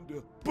the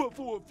thunder, but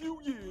for a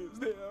few years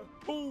there,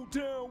 Old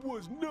Town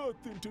was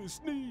nothing to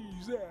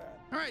sneeze at.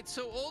 All right,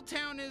 so Old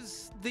Town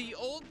is the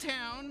old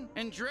town,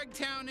 and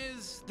Dragtown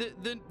is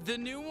the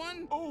new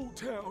one? Old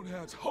Town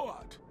has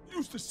heart.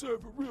 Used to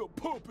serve a real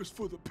purpose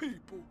for the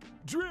people.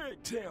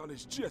 Dragtown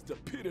is just a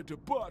pit of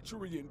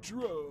debauchery and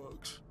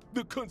drugs.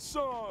 The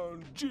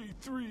concerned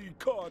G3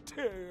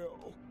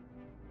 cartel.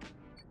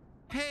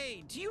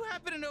 Hey, do you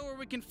happen to know where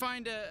we can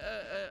find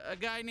a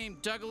guy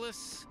named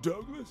Douglas?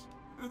 Douglas?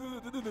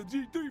 The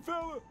G3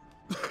 fella?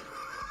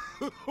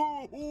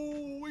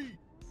 Oh,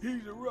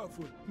 he's a rough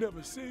one.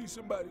 Never seen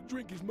somebody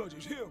drink as much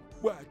as him.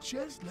 Why,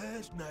 just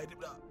last night,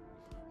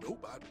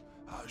 nope,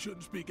 I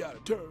shouldn't speak out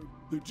of turn.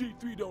 The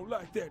G3 don't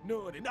like that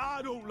none, and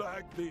I don't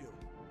like them.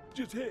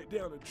 Just head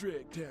down to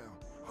Dragtown.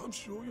 I'm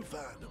sure you'll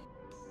find them.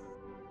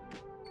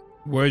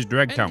 Where's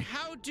Dragtown? And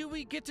how do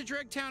we get to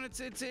Dragtown?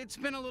 It's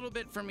been a little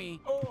bit for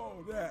me.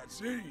 Oh,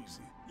 that's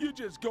easy. You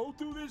just go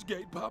through this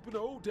gate, pop into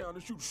Old Town,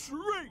 and shoot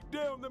straight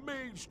down the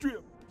main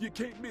strip. You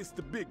can't miss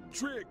the big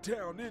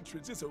Dragtown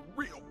entrance. It's a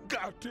real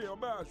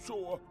goddamn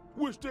eyesore.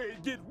 Wish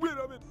they'd get rid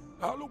of it.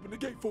 I'll open the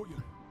gate for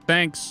you.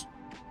 Thanks.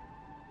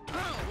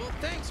 Oh, well,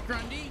 thanks,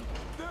 Grundy.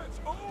 That's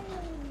always,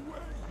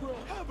 bro.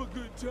 Have a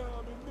good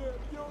time in there,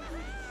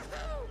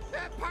 youngin'.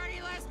 That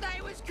party last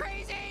night was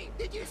crazy!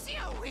 Did you see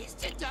how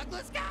wasted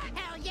Douglas got?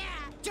 Hell yeah!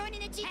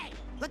 Joining the G. Hey,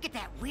 look at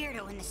that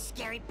weirdo in the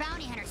scary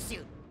bounty hunter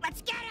suit.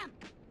 Let's get him!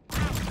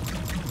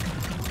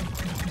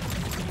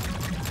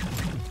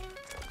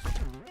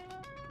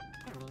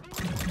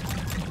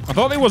 I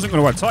thought they wasn't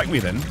going to attack me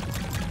then.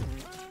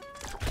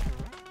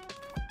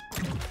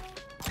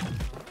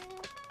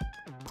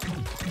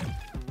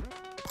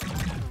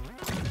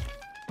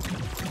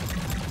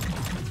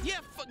 Yeah,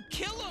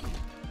 kill him!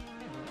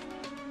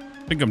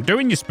 I think I'm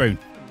doing you, Spoon.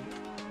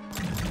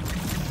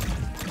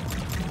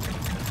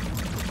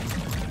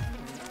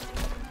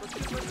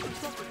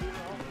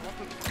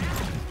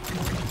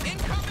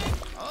 Incoming!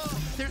 Oh,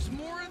 there's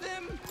more of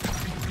them?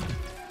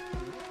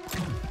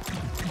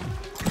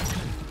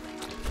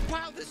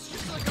 Wow, this is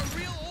just like a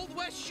real Old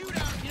West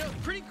shootout. You know,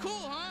 pretty cool,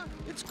 huh?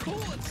 It's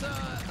cool. It's,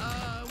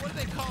 what do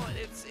they call it?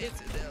 It's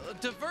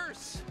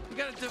diverse. We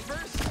got a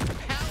diverse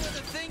palette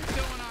of things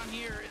going on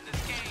here in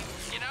this game,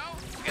 you know?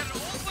 We got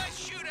an Old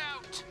West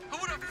shootout. Who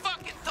would have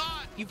fucking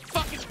thought? You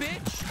fucking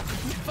bitch.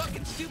 You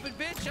fucking stupid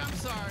bitch. I'm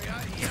sorry.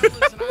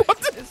 Listen,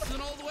 this is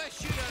an Old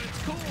West shootout.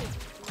 It's cool.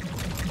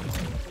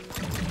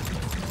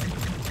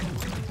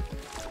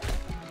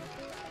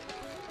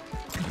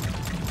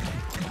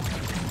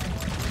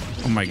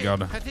 Oh my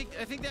god. I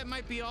think that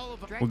might be all of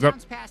them.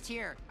 Dragtown's past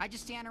here. I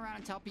just stand around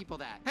and tell people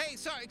that. Hey,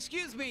 sorry,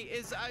 excuse me.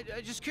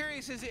 I just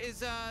curious,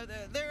 is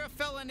there a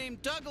fella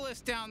named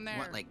Douglas down there?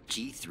 What, like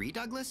G3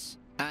 Douglas?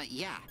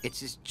 Yeah, it's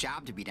his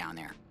job to be down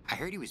there. I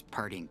heard he was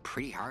partying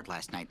pretty hard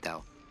last night,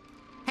 though.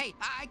 Hey,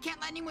 I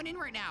can't let anyone in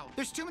right now.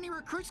 There's too many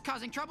recruits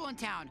causing trouble in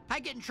town. I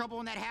get in trouble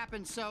when that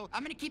happens, so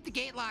I'm gonna keep the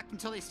gate locked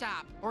until they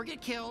stop. Or get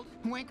killed.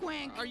 Wink,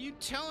 wink. Are you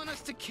telling us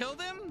to kill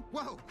them?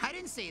 Whoa, I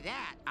didn't say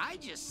that. I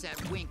just said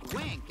wink,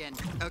 wink,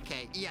 and...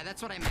 Okay, yeah,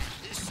 that's what I meant.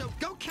 So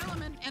go kill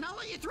him, and I'll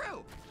let you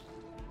through.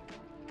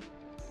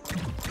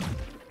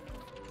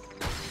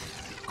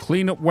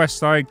 Clean up west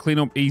side, clean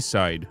up east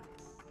side.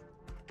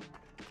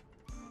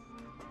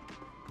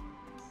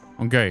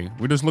 Okay,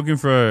 we're just looking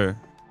for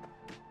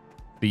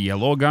the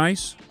yellow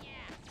guys. Yeah,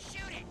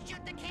 shoot it,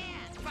 shoot the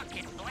can.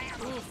 Fucking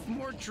blast. Oof,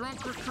 more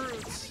drunk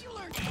recruits. Have you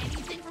learned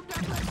anything from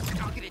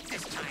Douglas? I'll get it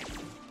this time.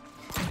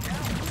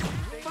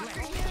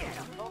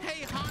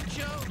 Hey,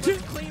 Honcho,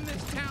 let's clean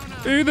this town up.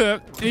 Who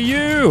the are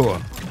you?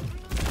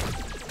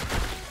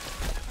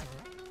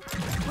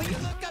 Will you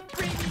look up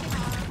Gravy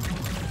tomorrow?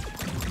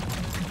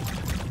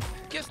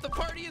 Guess the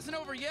party isn't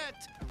over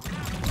yet.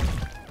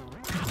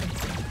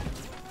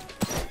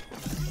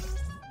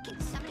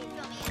 Somebody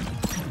fill me in.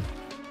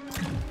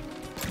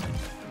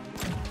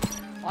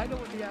 I know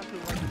what the after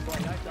one is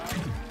called. I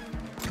died.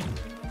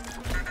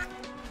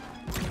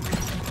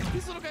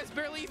 These little guys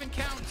barely even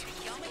count.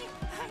 Kill me?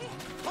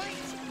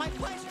 Please, my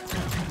pleasure.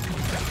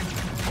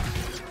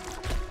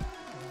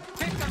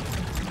 Pick 'em.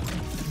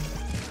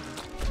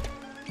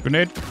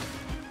 Grenade.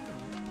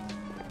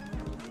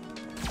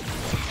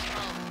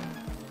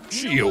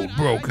 Shield I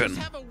broken.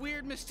 just have a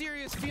weird,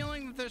 mysterious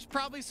feeling that there's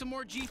probably some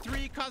more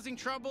G3 causing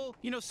trouble,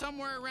 you know,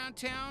 somewhere around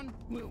town.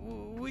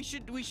 We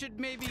should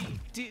maybe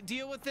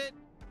deal with it.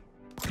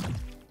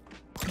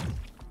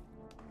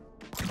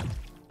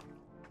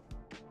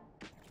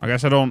 I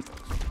guess I don't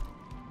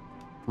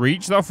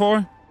reach that far.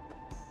 I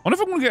wonder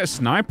if I'm gonna get a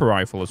sniper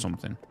rifle or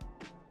something.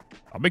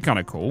 That'd be kind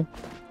of cool.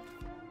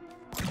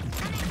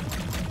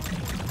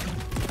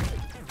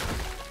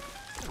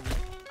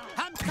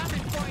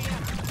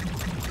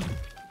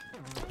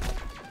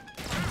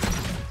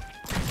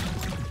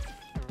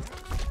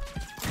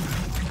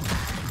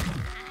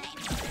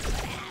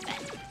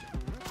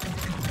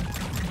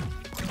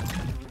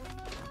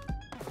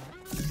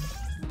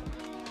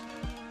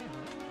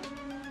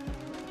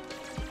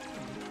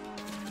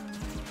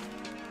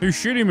 Who's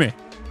shooting me?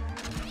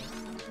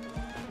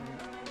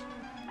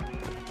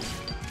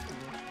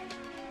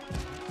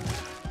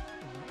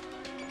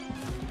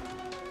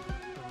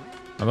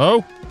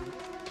 Hello?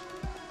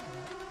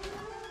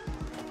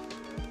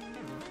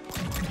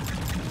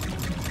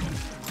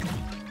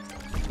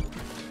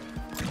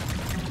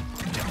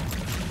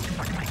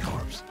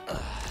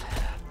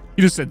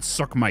 You just said,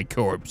 suck my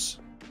corpse.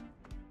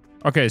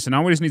 Okay, so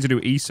now we just need to do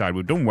east side.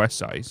 We've done west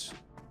side.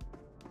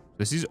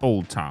 This is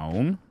Old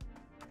Town.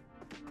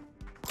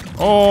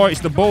 Oh,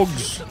 it's the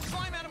bugs. Some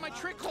slime out of my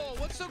trick hole.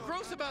 What's so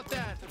gross about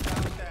that? It's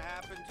about to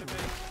happen to me.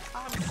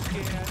 I'm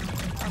scared.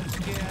 I'm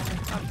scared.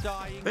 I'm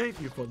dying.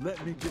 Thank you for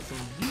letting me get some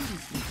beauty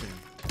sleeping.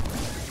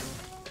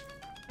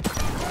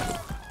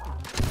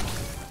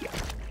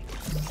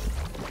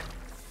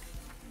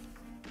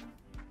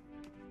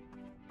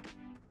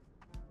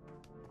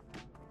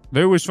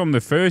 Lou was from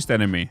the first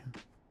enemy.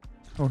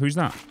 Oh, who's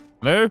that?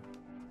 Hello?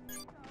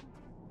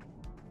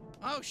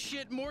 Oh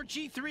shit, more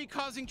G3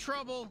 causing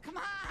trouble. Come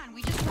on,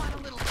 we just want a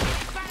little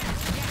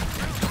fast.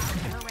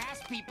 Yeah,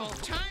 harass people.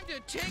 Time to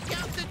take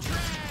out the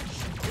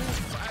trash.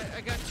 Oof,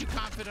 I got too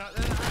confident.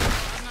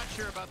 I'm not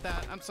sure about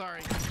that. I'm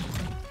sorry.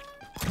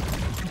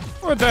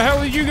 What the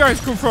hell did you guys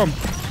come from?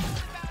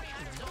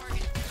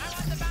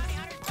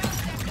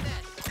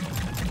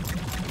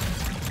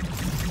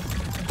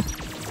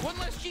 One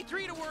less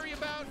G3 to worry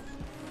about.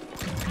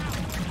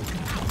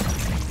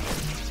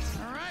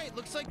 All right,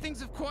 looks like things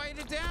have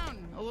quieted down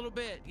a little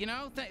bit, you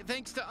know,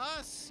 thanks to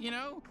us, you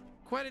know,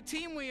 quite a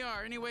team we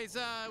are. Anyways,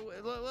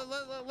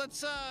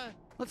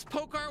 let's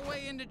poke our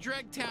way into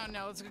Dregtown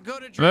now. Let's go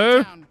to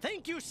Dregtown.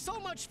 Thank you so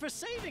much for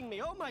saving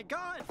me. Oh my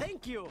God,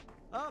 thank you.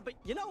 But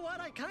you know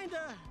what?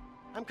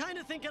 I'm kind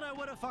of thinking I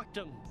would have fucked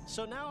him.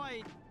 So now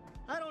I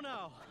don't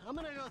know. I'm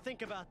gonna go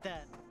think about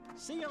that.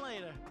 See you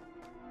later.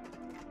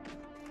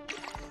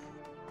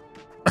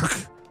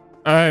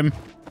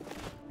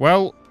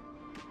 Well,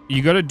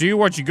 you gotta do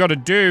what you gotta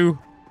do.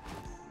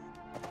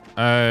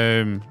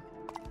 But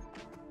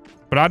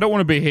I don't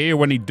want to be here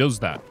when he does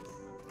that.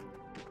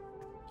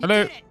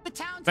 Hello. The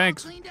town's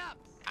Thanks. all cleaned up.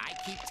 I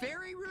keep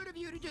very rude of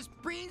you to just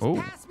breeze Oh.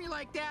 past me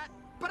like that,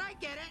 but I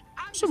get it.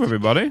 I'm What's up, just a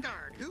everybody?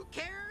 guard. Who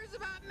cares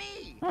about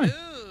me? Hi.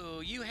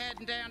 Ooh, you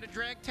heading down to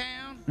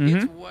Dregtown?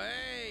 Mhm. It's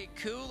way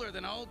cooler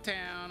than Old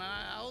Town.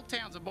 Old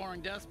Town's a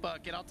boring dust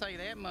bucket, I'll tell you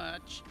that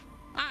much.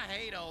 I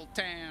hate Old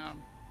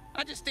Town.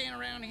 I just stand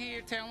around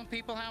here telling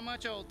people how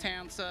much Old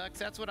Town sucks.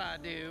 That's what I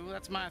do.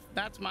 That's my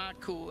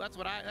cool.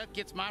 That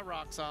gets my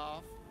rocks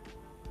off.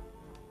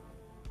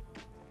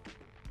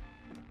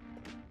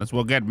 That's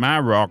what get my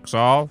rocks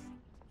off.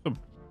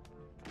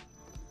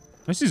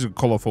 This is a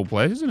colorful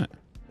place, isn't it?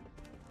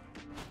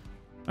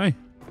 Hey.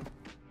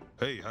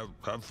 Hey,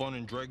 have fun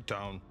in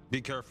Dregtown.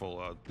 Be careful.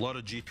 A lot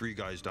of G3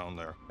 guys down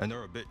there, and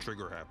they're a bit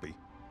trigger happy.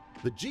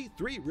 The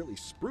G3 really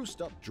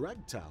spruced up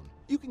Dregtown.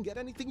 You can get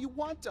anything you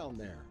want down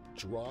there.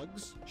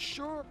 Drugs?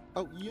 Sure.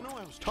 Oh, you know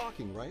I was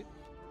talking, right?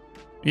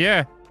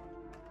 Yeah.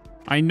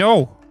 I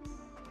know.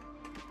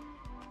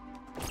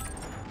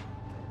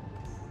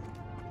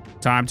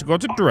 Time to go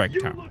to Are you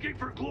Dregtown. looking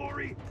for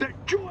glory? Then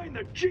join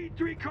the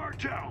G3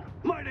 cartel.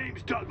 My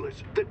name's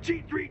Douglas, the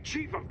G3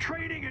 chief of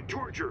training and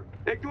torture.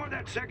 Ignore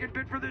that second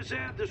bit for this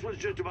ad. This was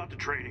just about the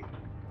training.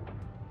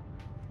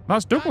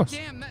 That's Douglas.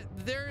 Damn,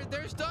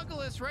 there's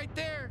Douglas right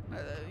there.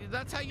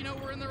 That's how you know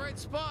we're in the right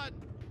spot.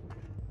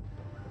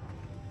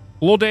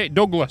 Bloody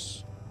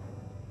Douglas.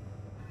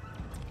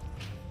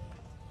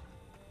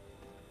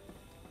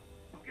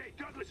 Okay,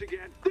 Douglas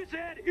again. This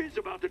ad is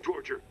about the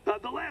torture.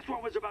 The last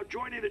one was about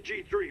joining the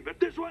G3, but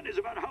this one is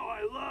about how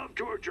I love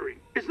torturing.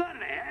 It's not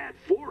an ad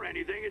for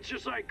anything. It's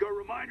just like a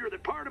reminder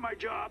that part of my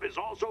job is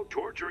also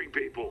torturing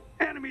people.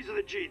 Enemies of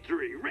the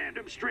G3,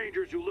 random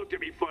strangers who looked at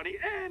me funny,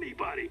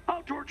 anybody.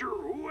 I'll torture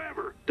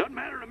whoever. Doesn't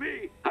matter to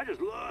me. I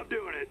just love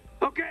doing it.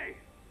 Okay,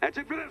 that's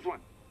it for this one.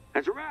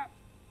 That's a wrap.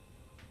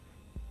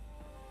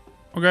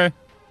 Okay.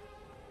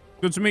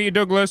 Good to meet you,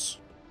 Douglas.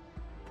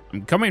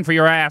 I'm coming for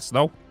your ass,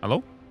 though.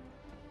 Hello?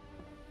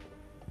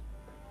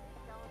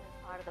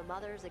 Part of the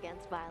Mothers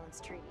Against Violence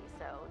Treaty,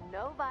 so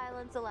no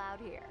violence allowed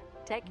here.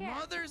 Take care.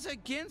 Mothers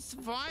Against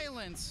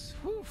Violence.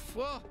 Oof,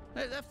 well,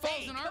 that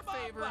falls in our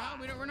favor, huh?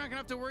 We're not gonna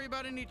have to worry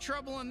about any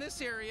trouble in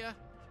this area.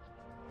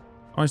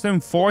 Oh, it's them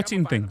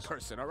 14 things.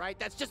 Person, all right?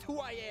 That's just who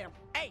I am.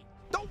 Hey,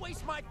 don't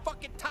waste my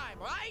fucking time,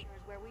 all right?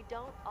 Where we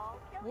don't all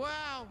kill.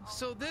 Wow,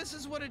 so this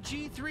is what a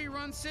G3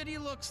 run city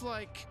looks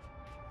like.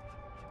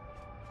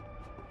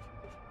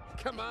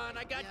 Come on,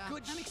 I got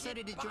good I'm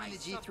excited to shit. join the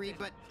G3, Something.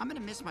 but I'm gonna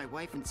miss my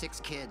wife and 6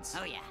 kids.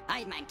 Oh yeah, I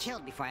had mine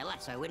killed before I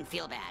left, so I wouldn't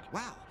feel bad.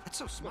 Wow, that's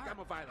so smart. Look, I'm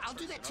a violent I'll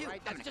do that person, too. all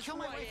right? I'm That's gonna just kill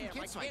who my I wife and am.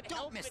 kids so I can't don't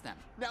help miss it. them.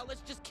 Now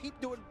let's just keep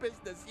doing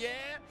business, yeah?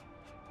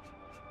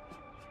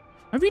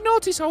 Have you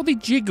noticed how they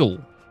jiggle?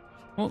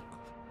 Look.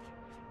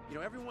 You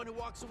know, everyone who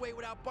walks away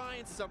without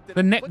buying something,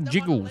 The neck put them on a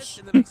jiggles. list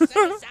and then they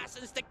send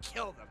assassins to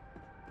kill them.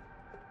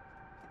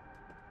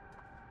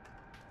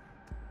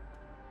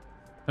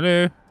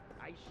 Hello.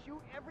 I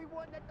shoot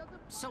everyone that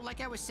doesn't So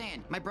like I was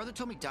saying, my brother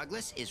told me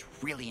Douglas is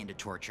really into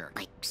torture.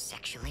 Like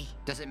sexually?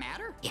 Does it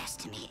matter? Yes,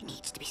 to me it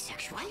needs to be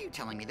sexual. Why are you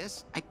telling me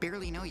this? I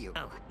barely know you.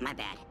 Oh, my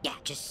bad. Yeah,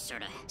 just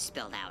sort of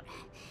spilled out.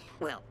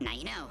 Well, now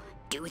you know.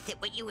 Do with it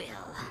what you will.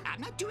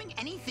 I'm not doing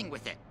anything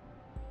with it.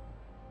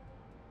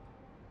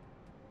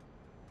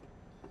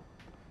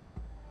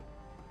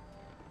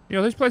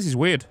 Yo, this place is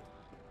weird.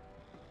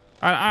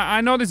 I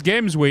know this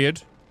game's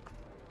weird,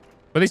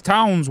 but this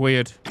town's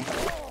weird.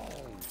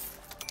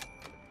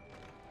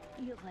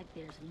 Feels like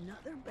there's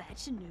another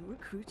batch of new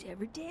recruits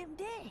every damn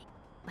day.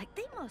 Like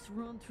they must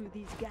run through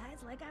these guys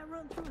like I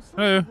run through a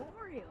slew of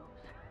Oreos.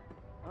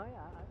 Oh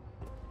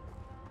yeah.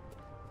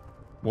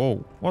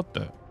 Whoa, what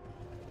the? Is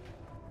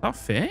that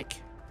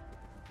fake?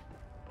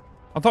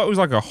 I thought it was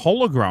like a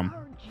hologram.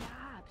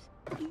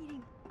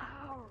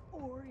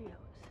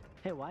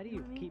 Hey, why do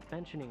you keep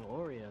mentioning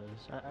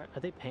Oreos? Are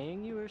they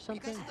paying you or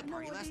something? You guys had a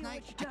party last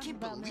night? I can't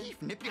believe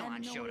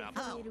Nipulon showed up.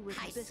 Oh,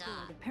 I saw.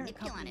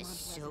 Nipulon is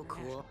so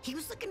cool. He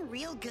was looking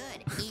real good.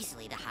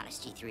 Easily the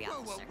hottest G3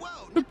 officer.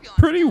 They're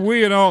pretty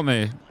weird, aren't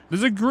they?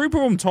 There's a group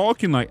of them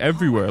talking like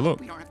everywhere. Look.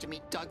 We don't have to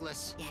meet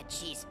Douglas. Yeah,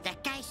 jeez,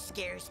 that guy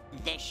scares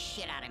the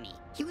shit out of me.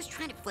 He was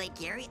trying to flay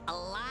Gary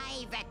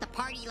alive at the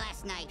party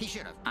last night. He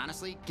should have.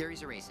 Honestly,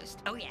 Gary's a racist.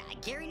 Oh yeah,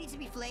 Gary needs to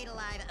be flayed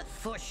alive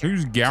for sure.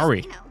 Who's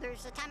Gary? Just, you know,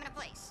 there's a time and a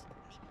place.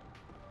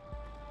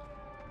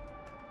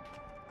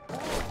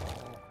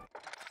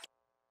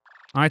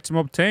 Item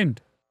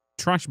obtained.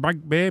 Trash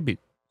bag baby.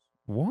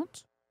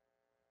 What?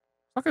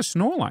 It's like a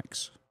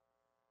Snorlax.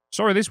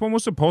 Sorry, this one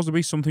was supposed to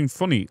be something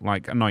funny,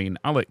 like annoying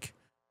Alec.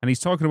 And he's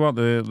talking about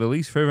the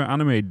least favorite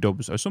anime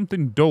dubs, or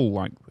something dull,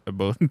 like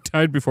about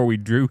died before we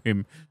drew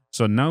him.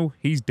 So now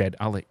he's dead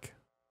Alec.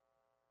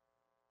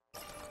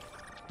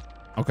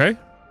 Okay.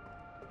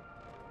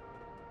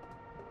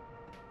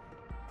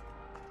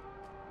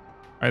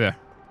 Hi there.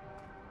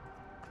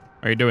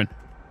 How you doing?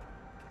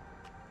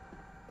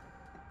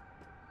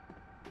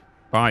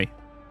 Bye.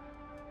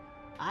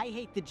 I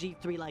hate the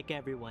G3 like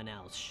everyone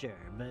else, sure,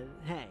 but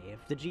hey,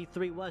 if the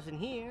G3 wasn't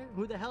here,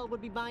 who the hell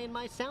would be buying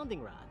my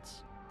sounding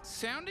rods?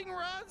 Sounding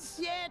rods?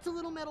 Yeah, it's a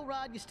little metal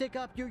rod you stick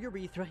up your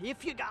urethra,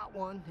 if you got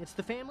one. It's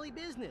the family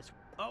business.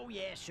 Oh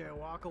yeah, sure,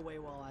 walk away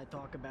while I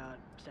talk about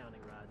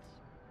sounding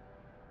rods.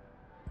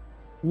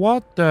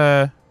 What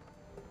the?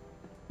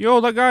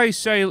 Yo, that guy's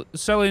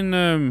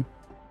selling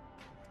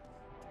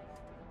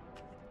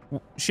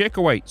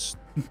shaker weights.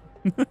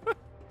 Where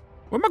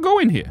am I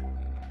going here?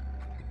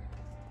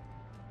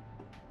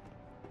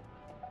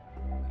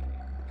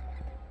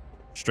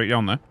 Straight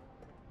down there.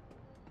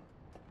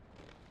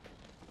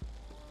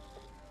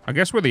 I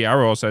guess where the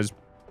arrow says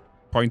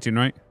pointing,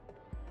 right?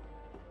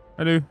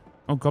 Hello.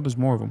 Oh god, there's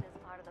more of them.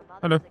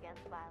 Hello.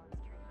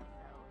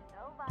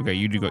 Okay,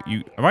 you do got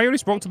you. Have I already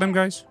spoke to them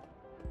guys?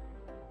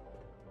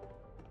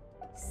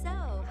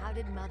 So, how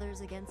did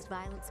Mothers Against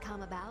Violence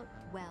come about?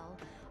 Well,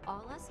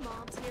 all us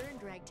moms here in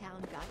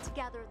Dragtown got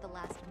together at the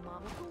last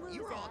Mama-palooza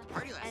You were all at the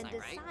party last and night,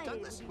 right? decided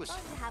Douglas it would was be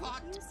fun to have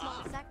a few small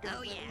fucked sectors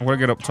up. I'm gonna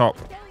get up top.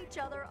 kill each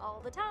other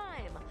all the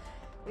time.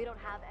 We don't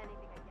have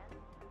anything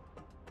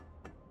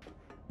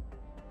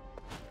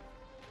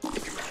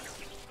against.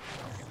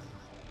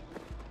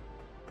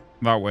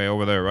 That way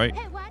over there, right?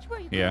 Hey, watch where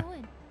you're Yeah.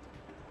 going.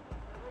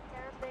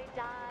 If they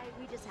die,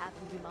 we just happen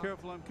to be moms.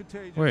 Careful, I'm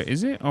contagious. Wait,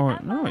 is it? Or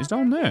no, it's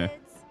down there.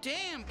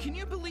 Damn, can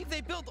you believe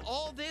they built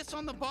all this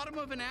on the bottom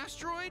of an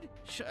asteroid?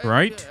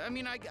 Right? I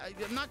mean, I'm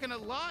not gonna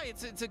lie,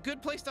 it's a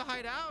good place to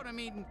hide out. I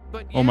mean,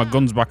 but Oh, my yeah.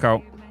 gun's back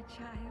out. My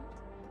child,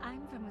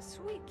 I'm from a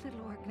sweet little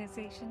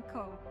organization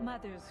called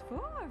Mothers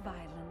for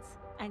Violence,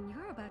 and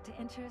you're about to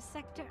enter a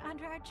sector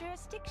under our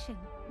jurisdiction.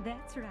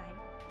 That's right.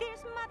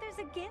 There's Mothers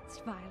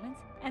Against Violence,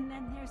 and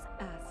then there's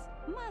us,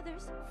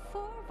 Mothers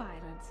for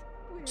Violence.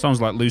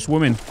 Sounds like loose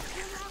women.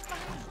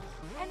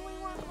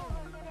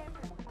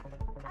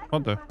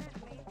 What the?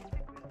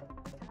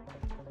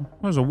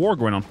 There's a war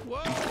going on. Whoa,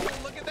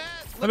 look at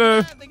that. Look Hello.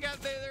 at that. They got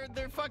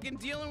they're fucking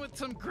dealing with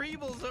some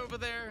Greebles over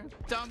there.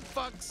 Dumb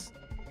fucks.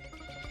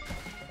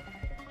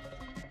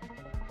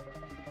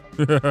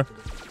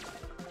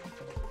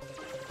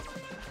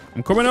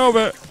 I'm coming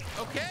over.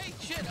 Okay,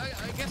 shit.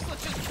 I guess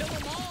let's just kill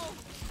them all.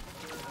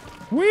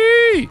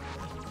 Whee!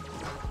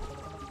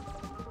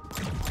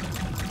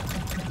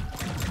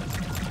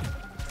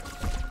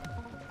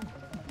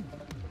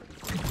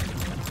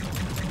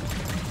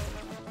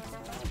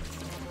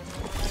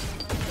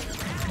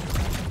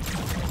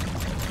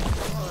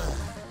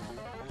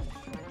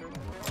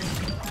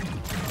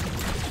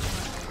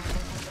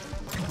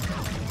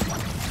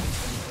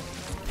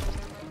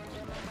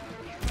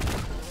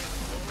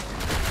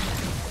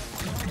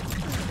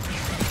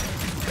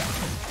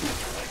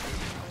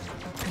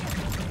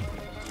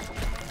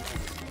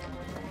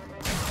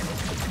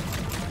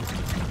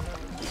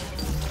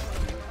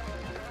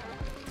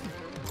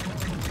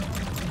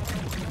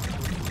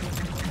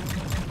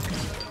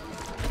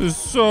 There's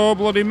so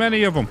bloody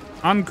many of them.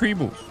 And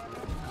Creebles.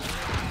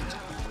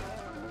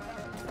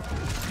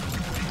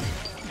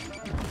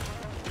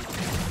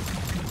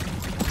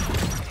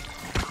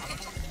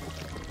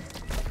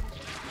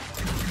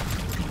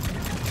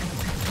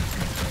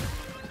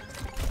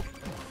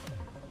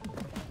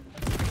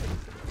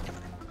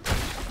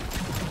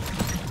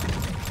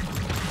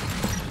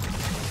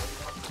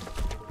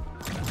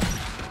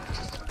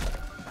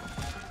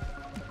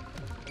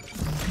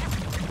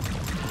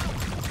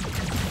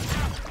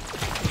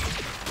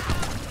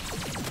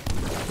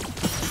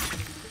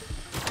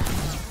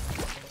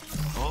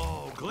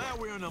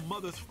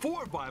 Mothers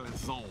for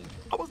Violence zone.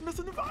 I was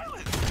missing the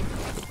violence.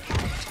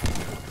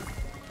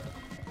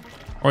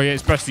 Oh yeah,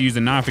 it's best to use the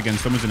knife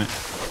against them, isn't it?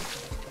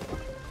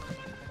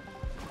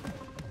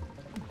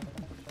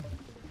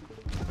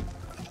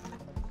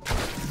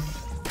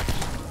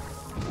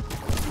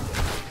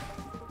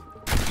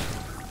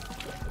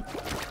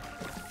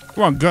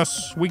 Come on,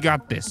 Gus. We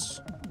got this.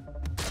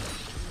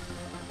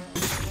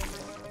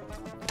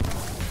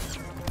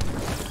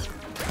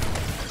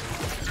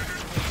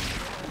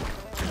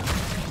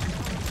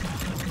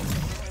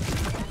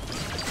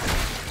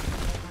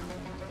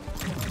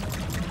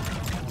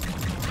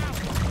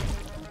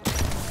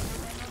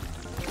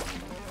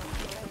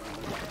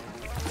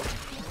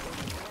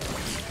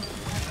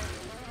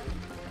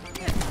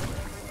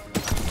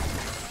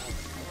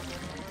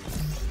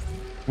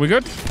 We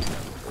good?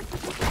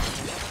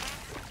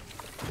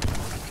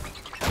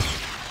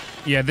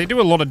 Yeah, they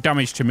do a lot of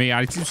damage to me.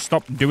 I need to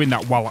stop doing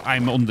that while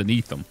I'm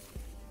underneath them.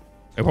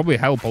 It'll probably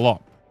help a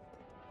lot.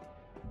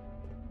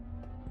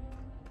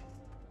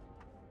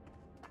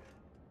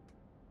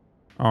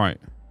 All right.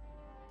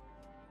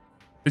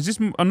 Is this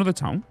another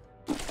town?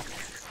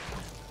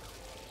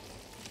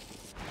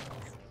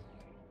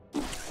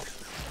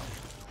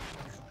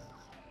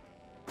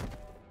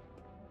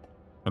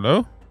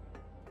 Hello?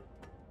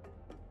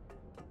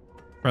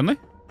 Friendly?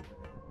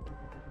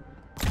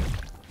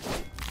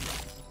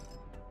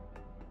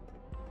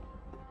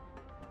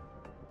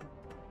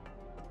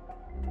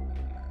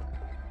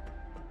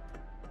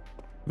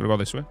 We're gonna go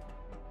this way.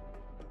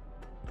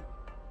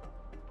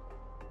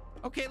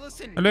 Okay,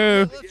 listen.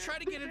 Hello. Let's try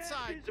to get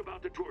inside. It's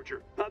about the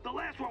torture. The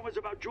last one was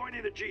about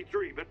joining the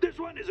G3, but this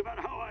one is about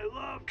how I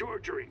love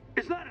torturing.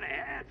 It's not an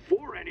ad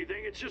for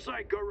anything. It's just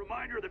like a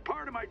reminder that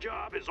part of my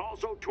job is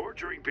also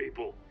torturing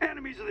people.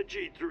 Enemies of the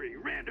G3,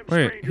 random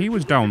strangers. Wait, he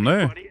was down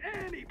there.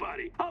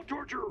 Anybody. I'll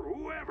torture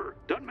whoever.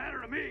 Doesn't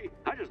matter to me.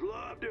 I just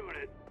love doing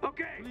it.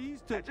 Okay. Please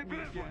That's a touch me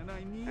good again. one.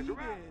 I need That's a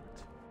wrap.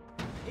 it.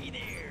 Hey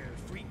there,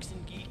 freaks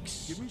and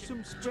geeks. Give me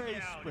some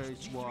space,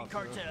 Spacewalker.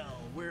 Cartel.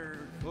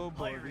 We're Oh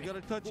boy, we got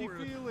a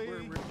touchy-feely. We're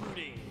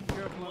recruiting.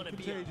 Careful, You want I'm to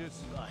be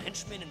contagious. a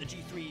henchman in the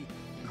G3 touch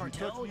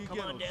cartel? me Come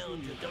again, on I'll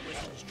down see to you.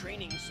 Douglas's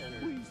training center.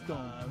 Please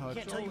don't touch.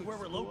 Can't tell you I'll where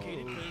we're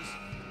located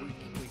explode.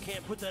 because we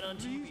can't put that on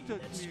TV.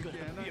 touch That's me going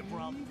again, to be a I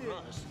problem need for it.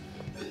 us.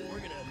 We're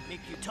gonna make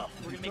you tough.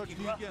 We're gonna You make you touch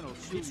me rough. again, I'll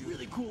shoot It's you.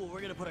 really cool.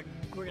 We're gonna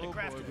Oh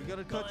craft boy, a we got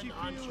a gun touchy-feely.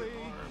 onto your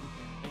arm,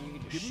 and you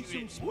can Give me just some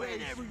shoot it space,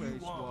 whenever you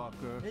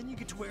want. Spacewalker. Then you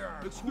get to wear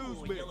our Excuse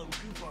cool me. yellow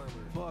goop armor.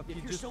 Fuck, if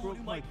you you're just someone broke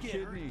who my might get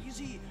hurt kidney.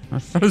 easy,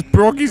 I just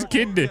broke his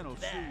kidney. I'll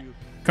see you.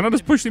 Can I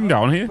just push him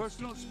down here?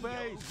 Personal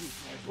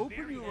space.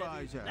 Open your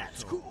eyes,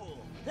 that's asshole. cool.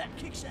 That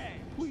kicks ass.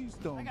 Please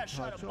don't I got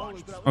shot touch. a I'll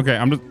bunch, but Okay,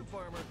 I'm just. goop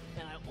armor,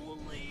 and I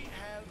only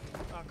have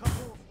a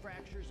couple of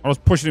fractures. I was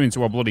pushing him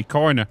into a bloody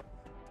corner.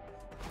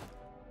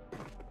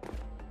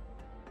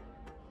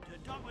 To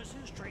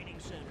Douglas's training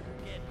center.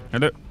 Get,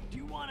 Hello. do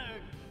you wanna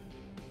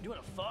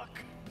fuck?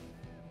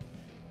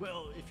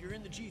 Well, if you're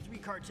in the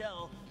G3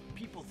 cartel,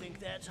 people think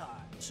that's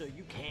hot, so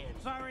you can.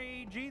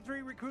 Sorry,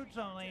 G3 recruits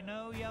only.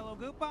 No yellow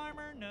goop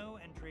armor, no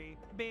entry.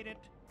 Beat it.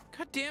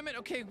 God damn it.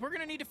 Okay, we're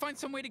gonna need to find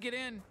some way to get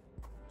in.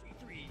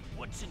 G3,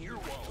 what's in your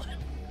wallet?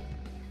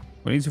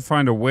 We need to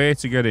find a way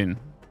to get in.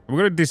 We're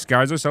gonna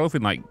disguise ourselves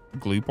in like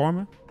gloop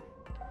armor.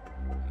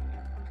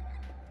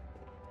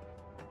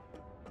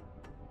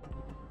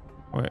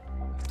 Wait.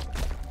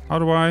 How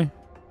do I?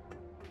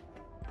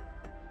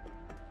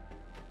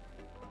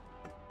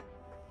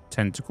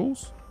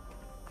 Tentacles?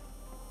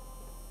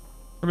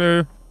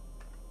 Hello.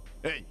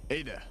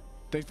 Hey there.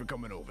 Thanks for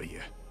coming over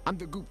here. I'm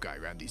the goop guy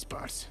around these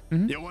parts.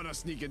 Mhm. You want to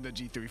sneak into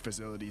G3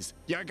 facilities?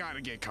 You gotta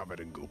get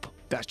covered in goop.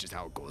 That's just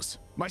how it goes.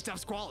 My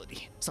stuff's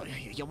quality, so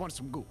you want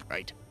some goop,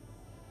 right?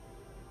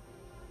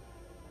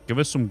 Give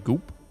us some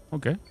goop.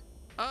 Okay.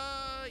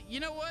 You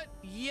know what?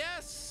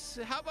 Yes.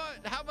 How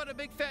about a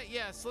big fat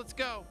yes? Let's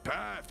go.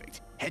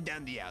 Perfect. Head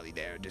down the alley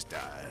there. Just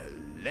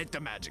let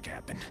the magic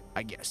happen,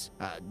 I guess.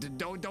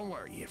 Don't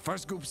worry.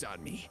 First goop's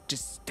on me.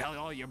 Just tell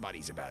all your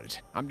buddies about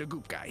it. I'm the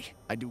goop guy.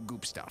 I do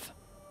goop stuff.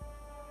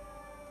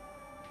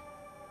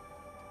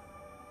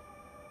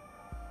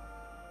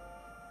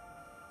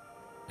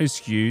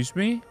 Excuse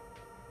me?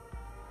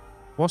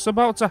 What's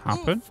about to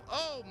happen? Oof.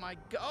 Oh my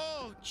god.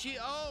 Oh gee.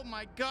 Oh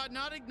my god.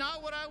 Not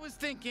what I was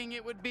thinking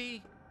it would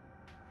be.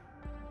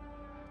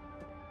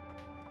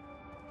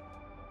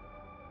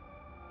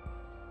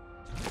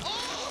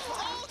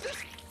 Oh, this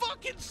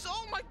fucking.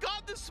 Oh my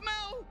god, the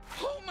smell.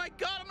 Oh my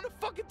god, I'm gonna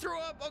fucking throw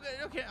up.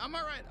 Okay, I'm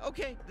all right.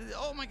 Okay.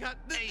 Oh my god.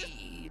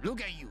 Hey,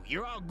 look at you.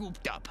 You're all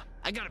gooped up.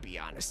 I gotta be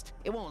honest.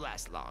 It won't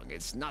last long.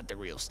 It's not the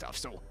real stuff,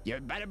 so you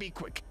better be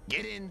quick.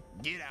 Get in,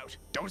 get out.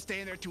 Don't stay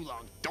in there too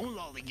long. Don't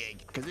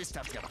lollygag, because this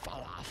stuff's gonna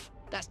fall off.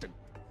 That's the...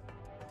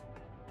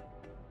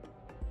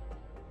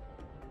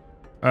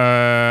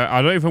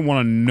 I don't even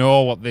want to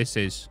know what this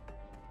is.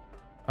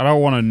 I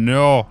don't want to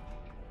know.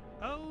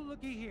 Oh,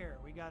 looky here.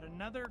 We got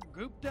another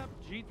gooped up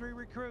G3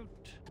 recruit.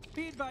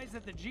 Be advised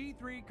that the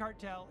G3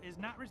 cartel is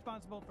not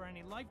responsible for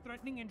any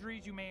life-threatening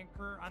injuries you may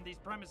incur on these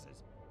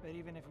premises. But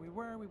even if we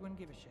were, we wouldn't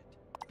give a shit.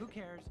 Who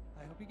cares?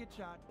 I hope you get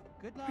shot.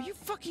 Good luck. Are you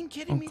fucking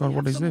kidding me? God, They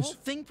what have is some this? whole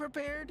thing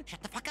prepared?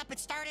 Shut the fuck up,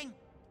 it's starting.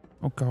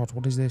 Oh God,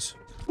 what is this?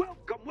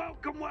 Welcome,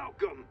 welcome,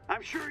 welcome.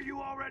 I'm sure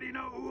you already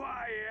know who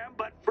I am,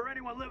 but for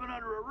anyone living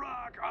under a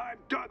rock, I'm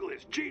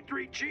Douglas,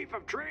 G3 Chief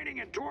of Training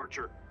and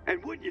Torture.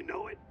 And wouldn't you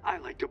know it, I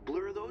like to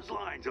blur those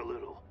lines a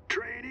little.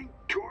 Training,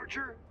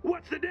 torture,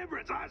 what's the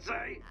difference, I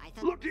say?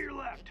 Look to your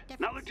left,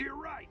 now look to your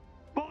right.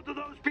 Both of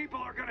those people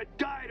are gonna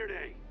die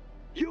today.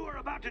 You are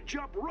about to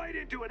jump right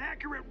into an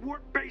accurate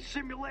warp-based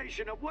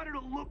simulation of what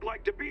it'll look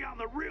like to be on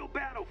the real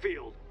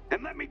battlefield.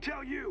 And let me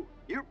tell you,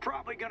 you're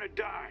probably gonna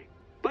die.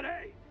 But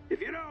hey,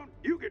 if you don't,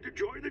 you get to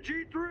join the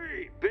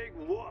G3. Big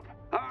whoop.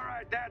 All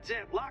right, that's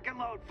it. Lock and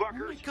load,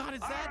 fuckers. Oh my God,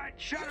 is that? All right,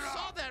 shut you it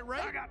saw off. that,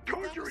 right? I got That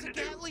torturing was a to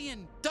do.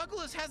 Gatlian.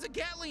 Douglas has a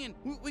Gatlian.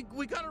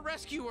 We gotta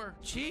rescue her.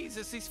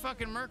 Jesus, these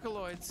fucking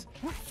Mercaloids.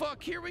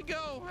 Fuck, here we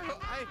go.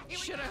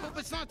 Shit, I hope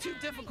it's not too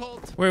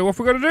difficult. Wait, what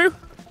we gotta do?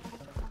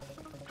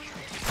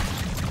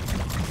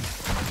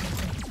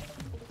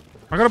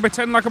 I gotta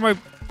pretend like I'm a...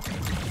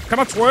 Can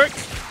I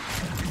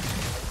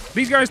twerk?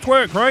 These guys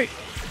twerk, right?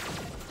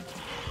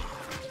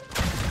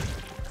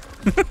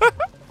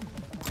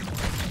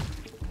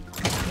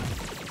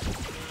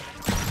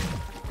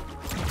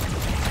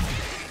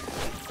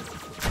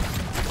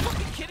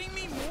 Fucking kidding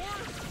me? More?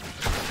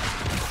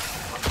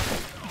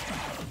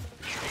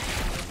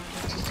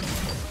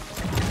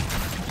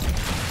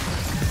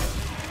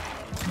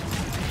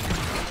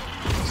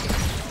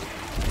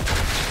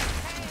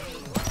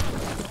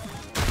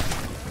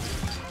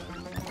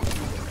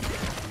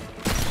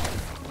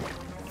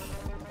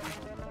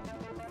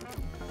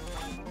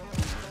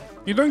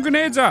 You throwing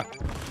grenades at?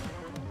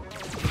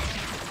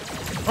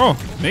 Oh,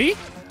 me?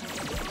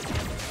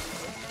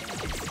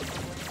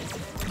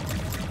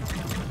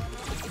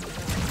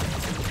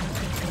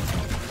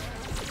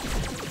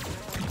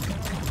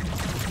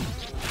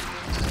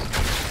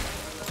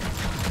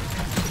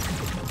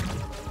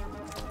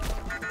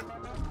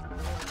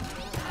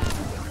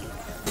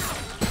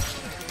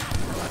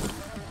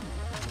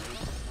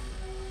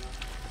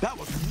 That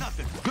was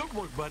nothing. Good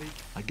work, buddy.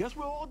 I guess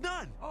we're all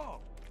done. Oh,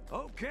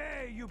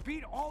 okay, you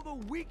beat all the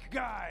weak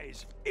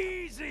guys.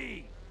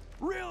 Easy.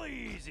 Really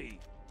easy.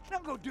 Now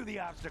go do the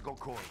obstacle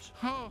course.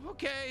 Oh,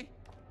 okay.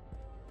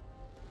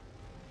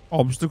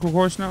 Obstacle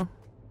course now?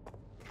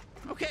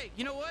 Okay,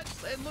 you know what?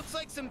 It looks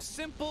like some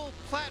simple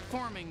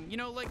platforming. You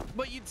know, like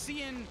what you'd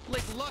see in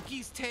like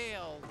Lucky's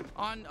Tale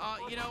on,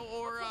 you know,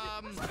 or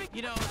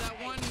you know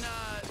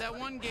that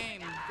one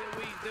game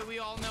that we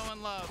all know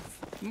and love,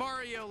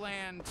 Mario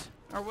Land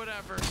or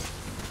whatever.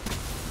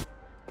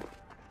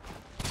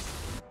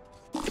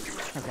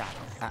 Oh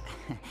God,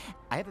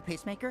 I have a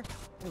pacemaker.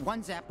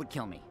 One zap would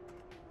kill me.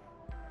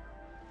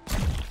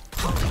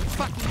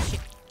 Fucking shit.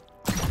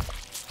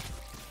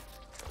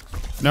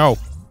 No.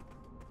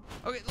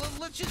 Okay,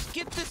 let's just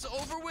get this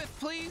over with,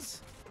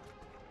 please.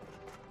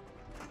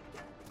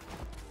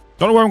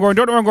 Don't know where I'm going,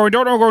 don't know where I'm going,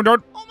 don't know where I'm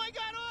going, don't. Oh my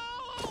God!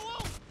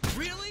 Oh!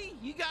 Really?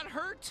 You got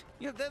hurt?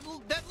 Yeah, that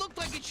looked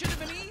like it should have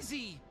been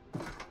easy.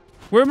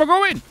 Where am I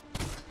going?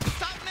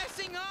 Stop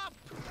messing up!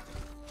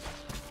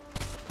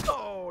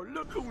 Oh,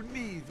 look who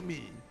needs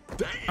me.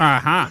 Damn,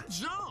 Uh-huh. good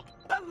jump.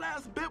 That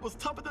last bit was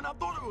tougher than I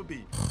thought it would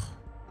be.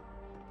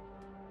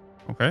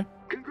 Okay.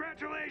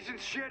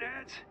 Congratulations,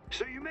 shitheads.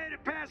 So you made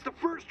it past the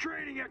first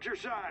training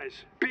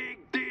exercise. Big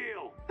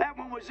deal. That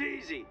one was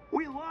easy.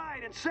 We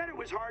lied and said it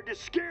was hard to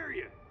scare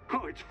you.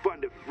 Oh, it's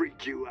fun to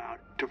freak you out,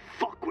 to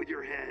fuck with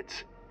your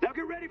heads. Now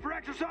get ready for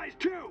exercise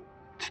 2.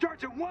 It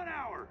starts in 1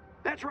 hour.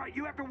 That's right,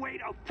 you have to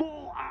wait a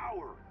full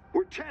hour.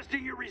 We're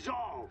testing your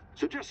resolve.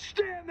 So just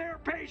stand there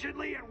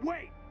patiently and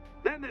wait.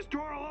 Then this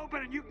door will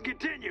open and you can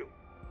continue.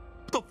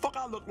 What the fuck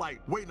I look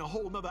like waiting a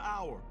whole nother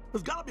hour?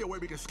 There's gotta be a way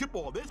we can skip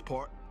all this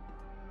part.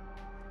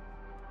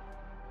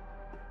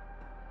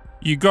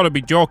 You gotta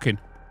be joking.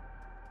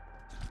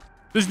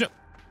 There's no...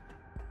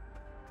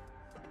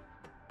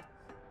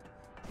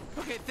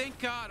 Okay, thank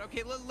God.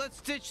 Okay,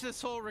 let's ditch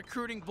this whole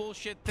recruiting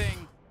bullshit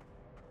thing.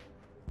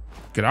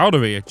 Get out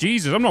of here.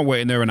 Jesus, I'm not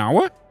waiting there an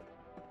hour.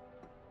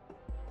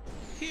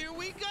 Here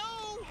we go.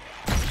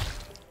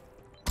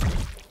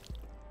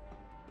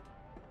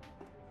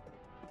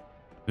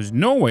 There's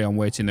no way I'm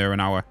waiting there an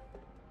hour.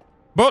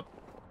 But,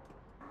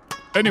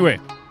 anyway,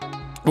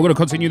 we're going to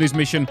continue this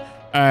mission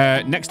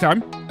next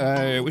time,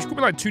 which could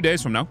be like 2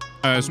 days from now,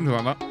 something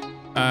like that.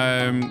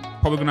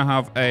 Probably going to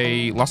have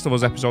a Last of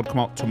Us episode come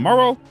out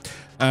tomorrow.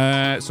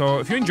 So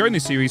if you're enjoying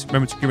this series,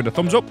 remember to give it a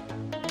thumbs up.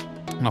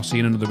 And I'll see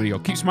you in another video.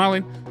 Keep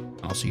smiling, and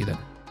I'll see you then.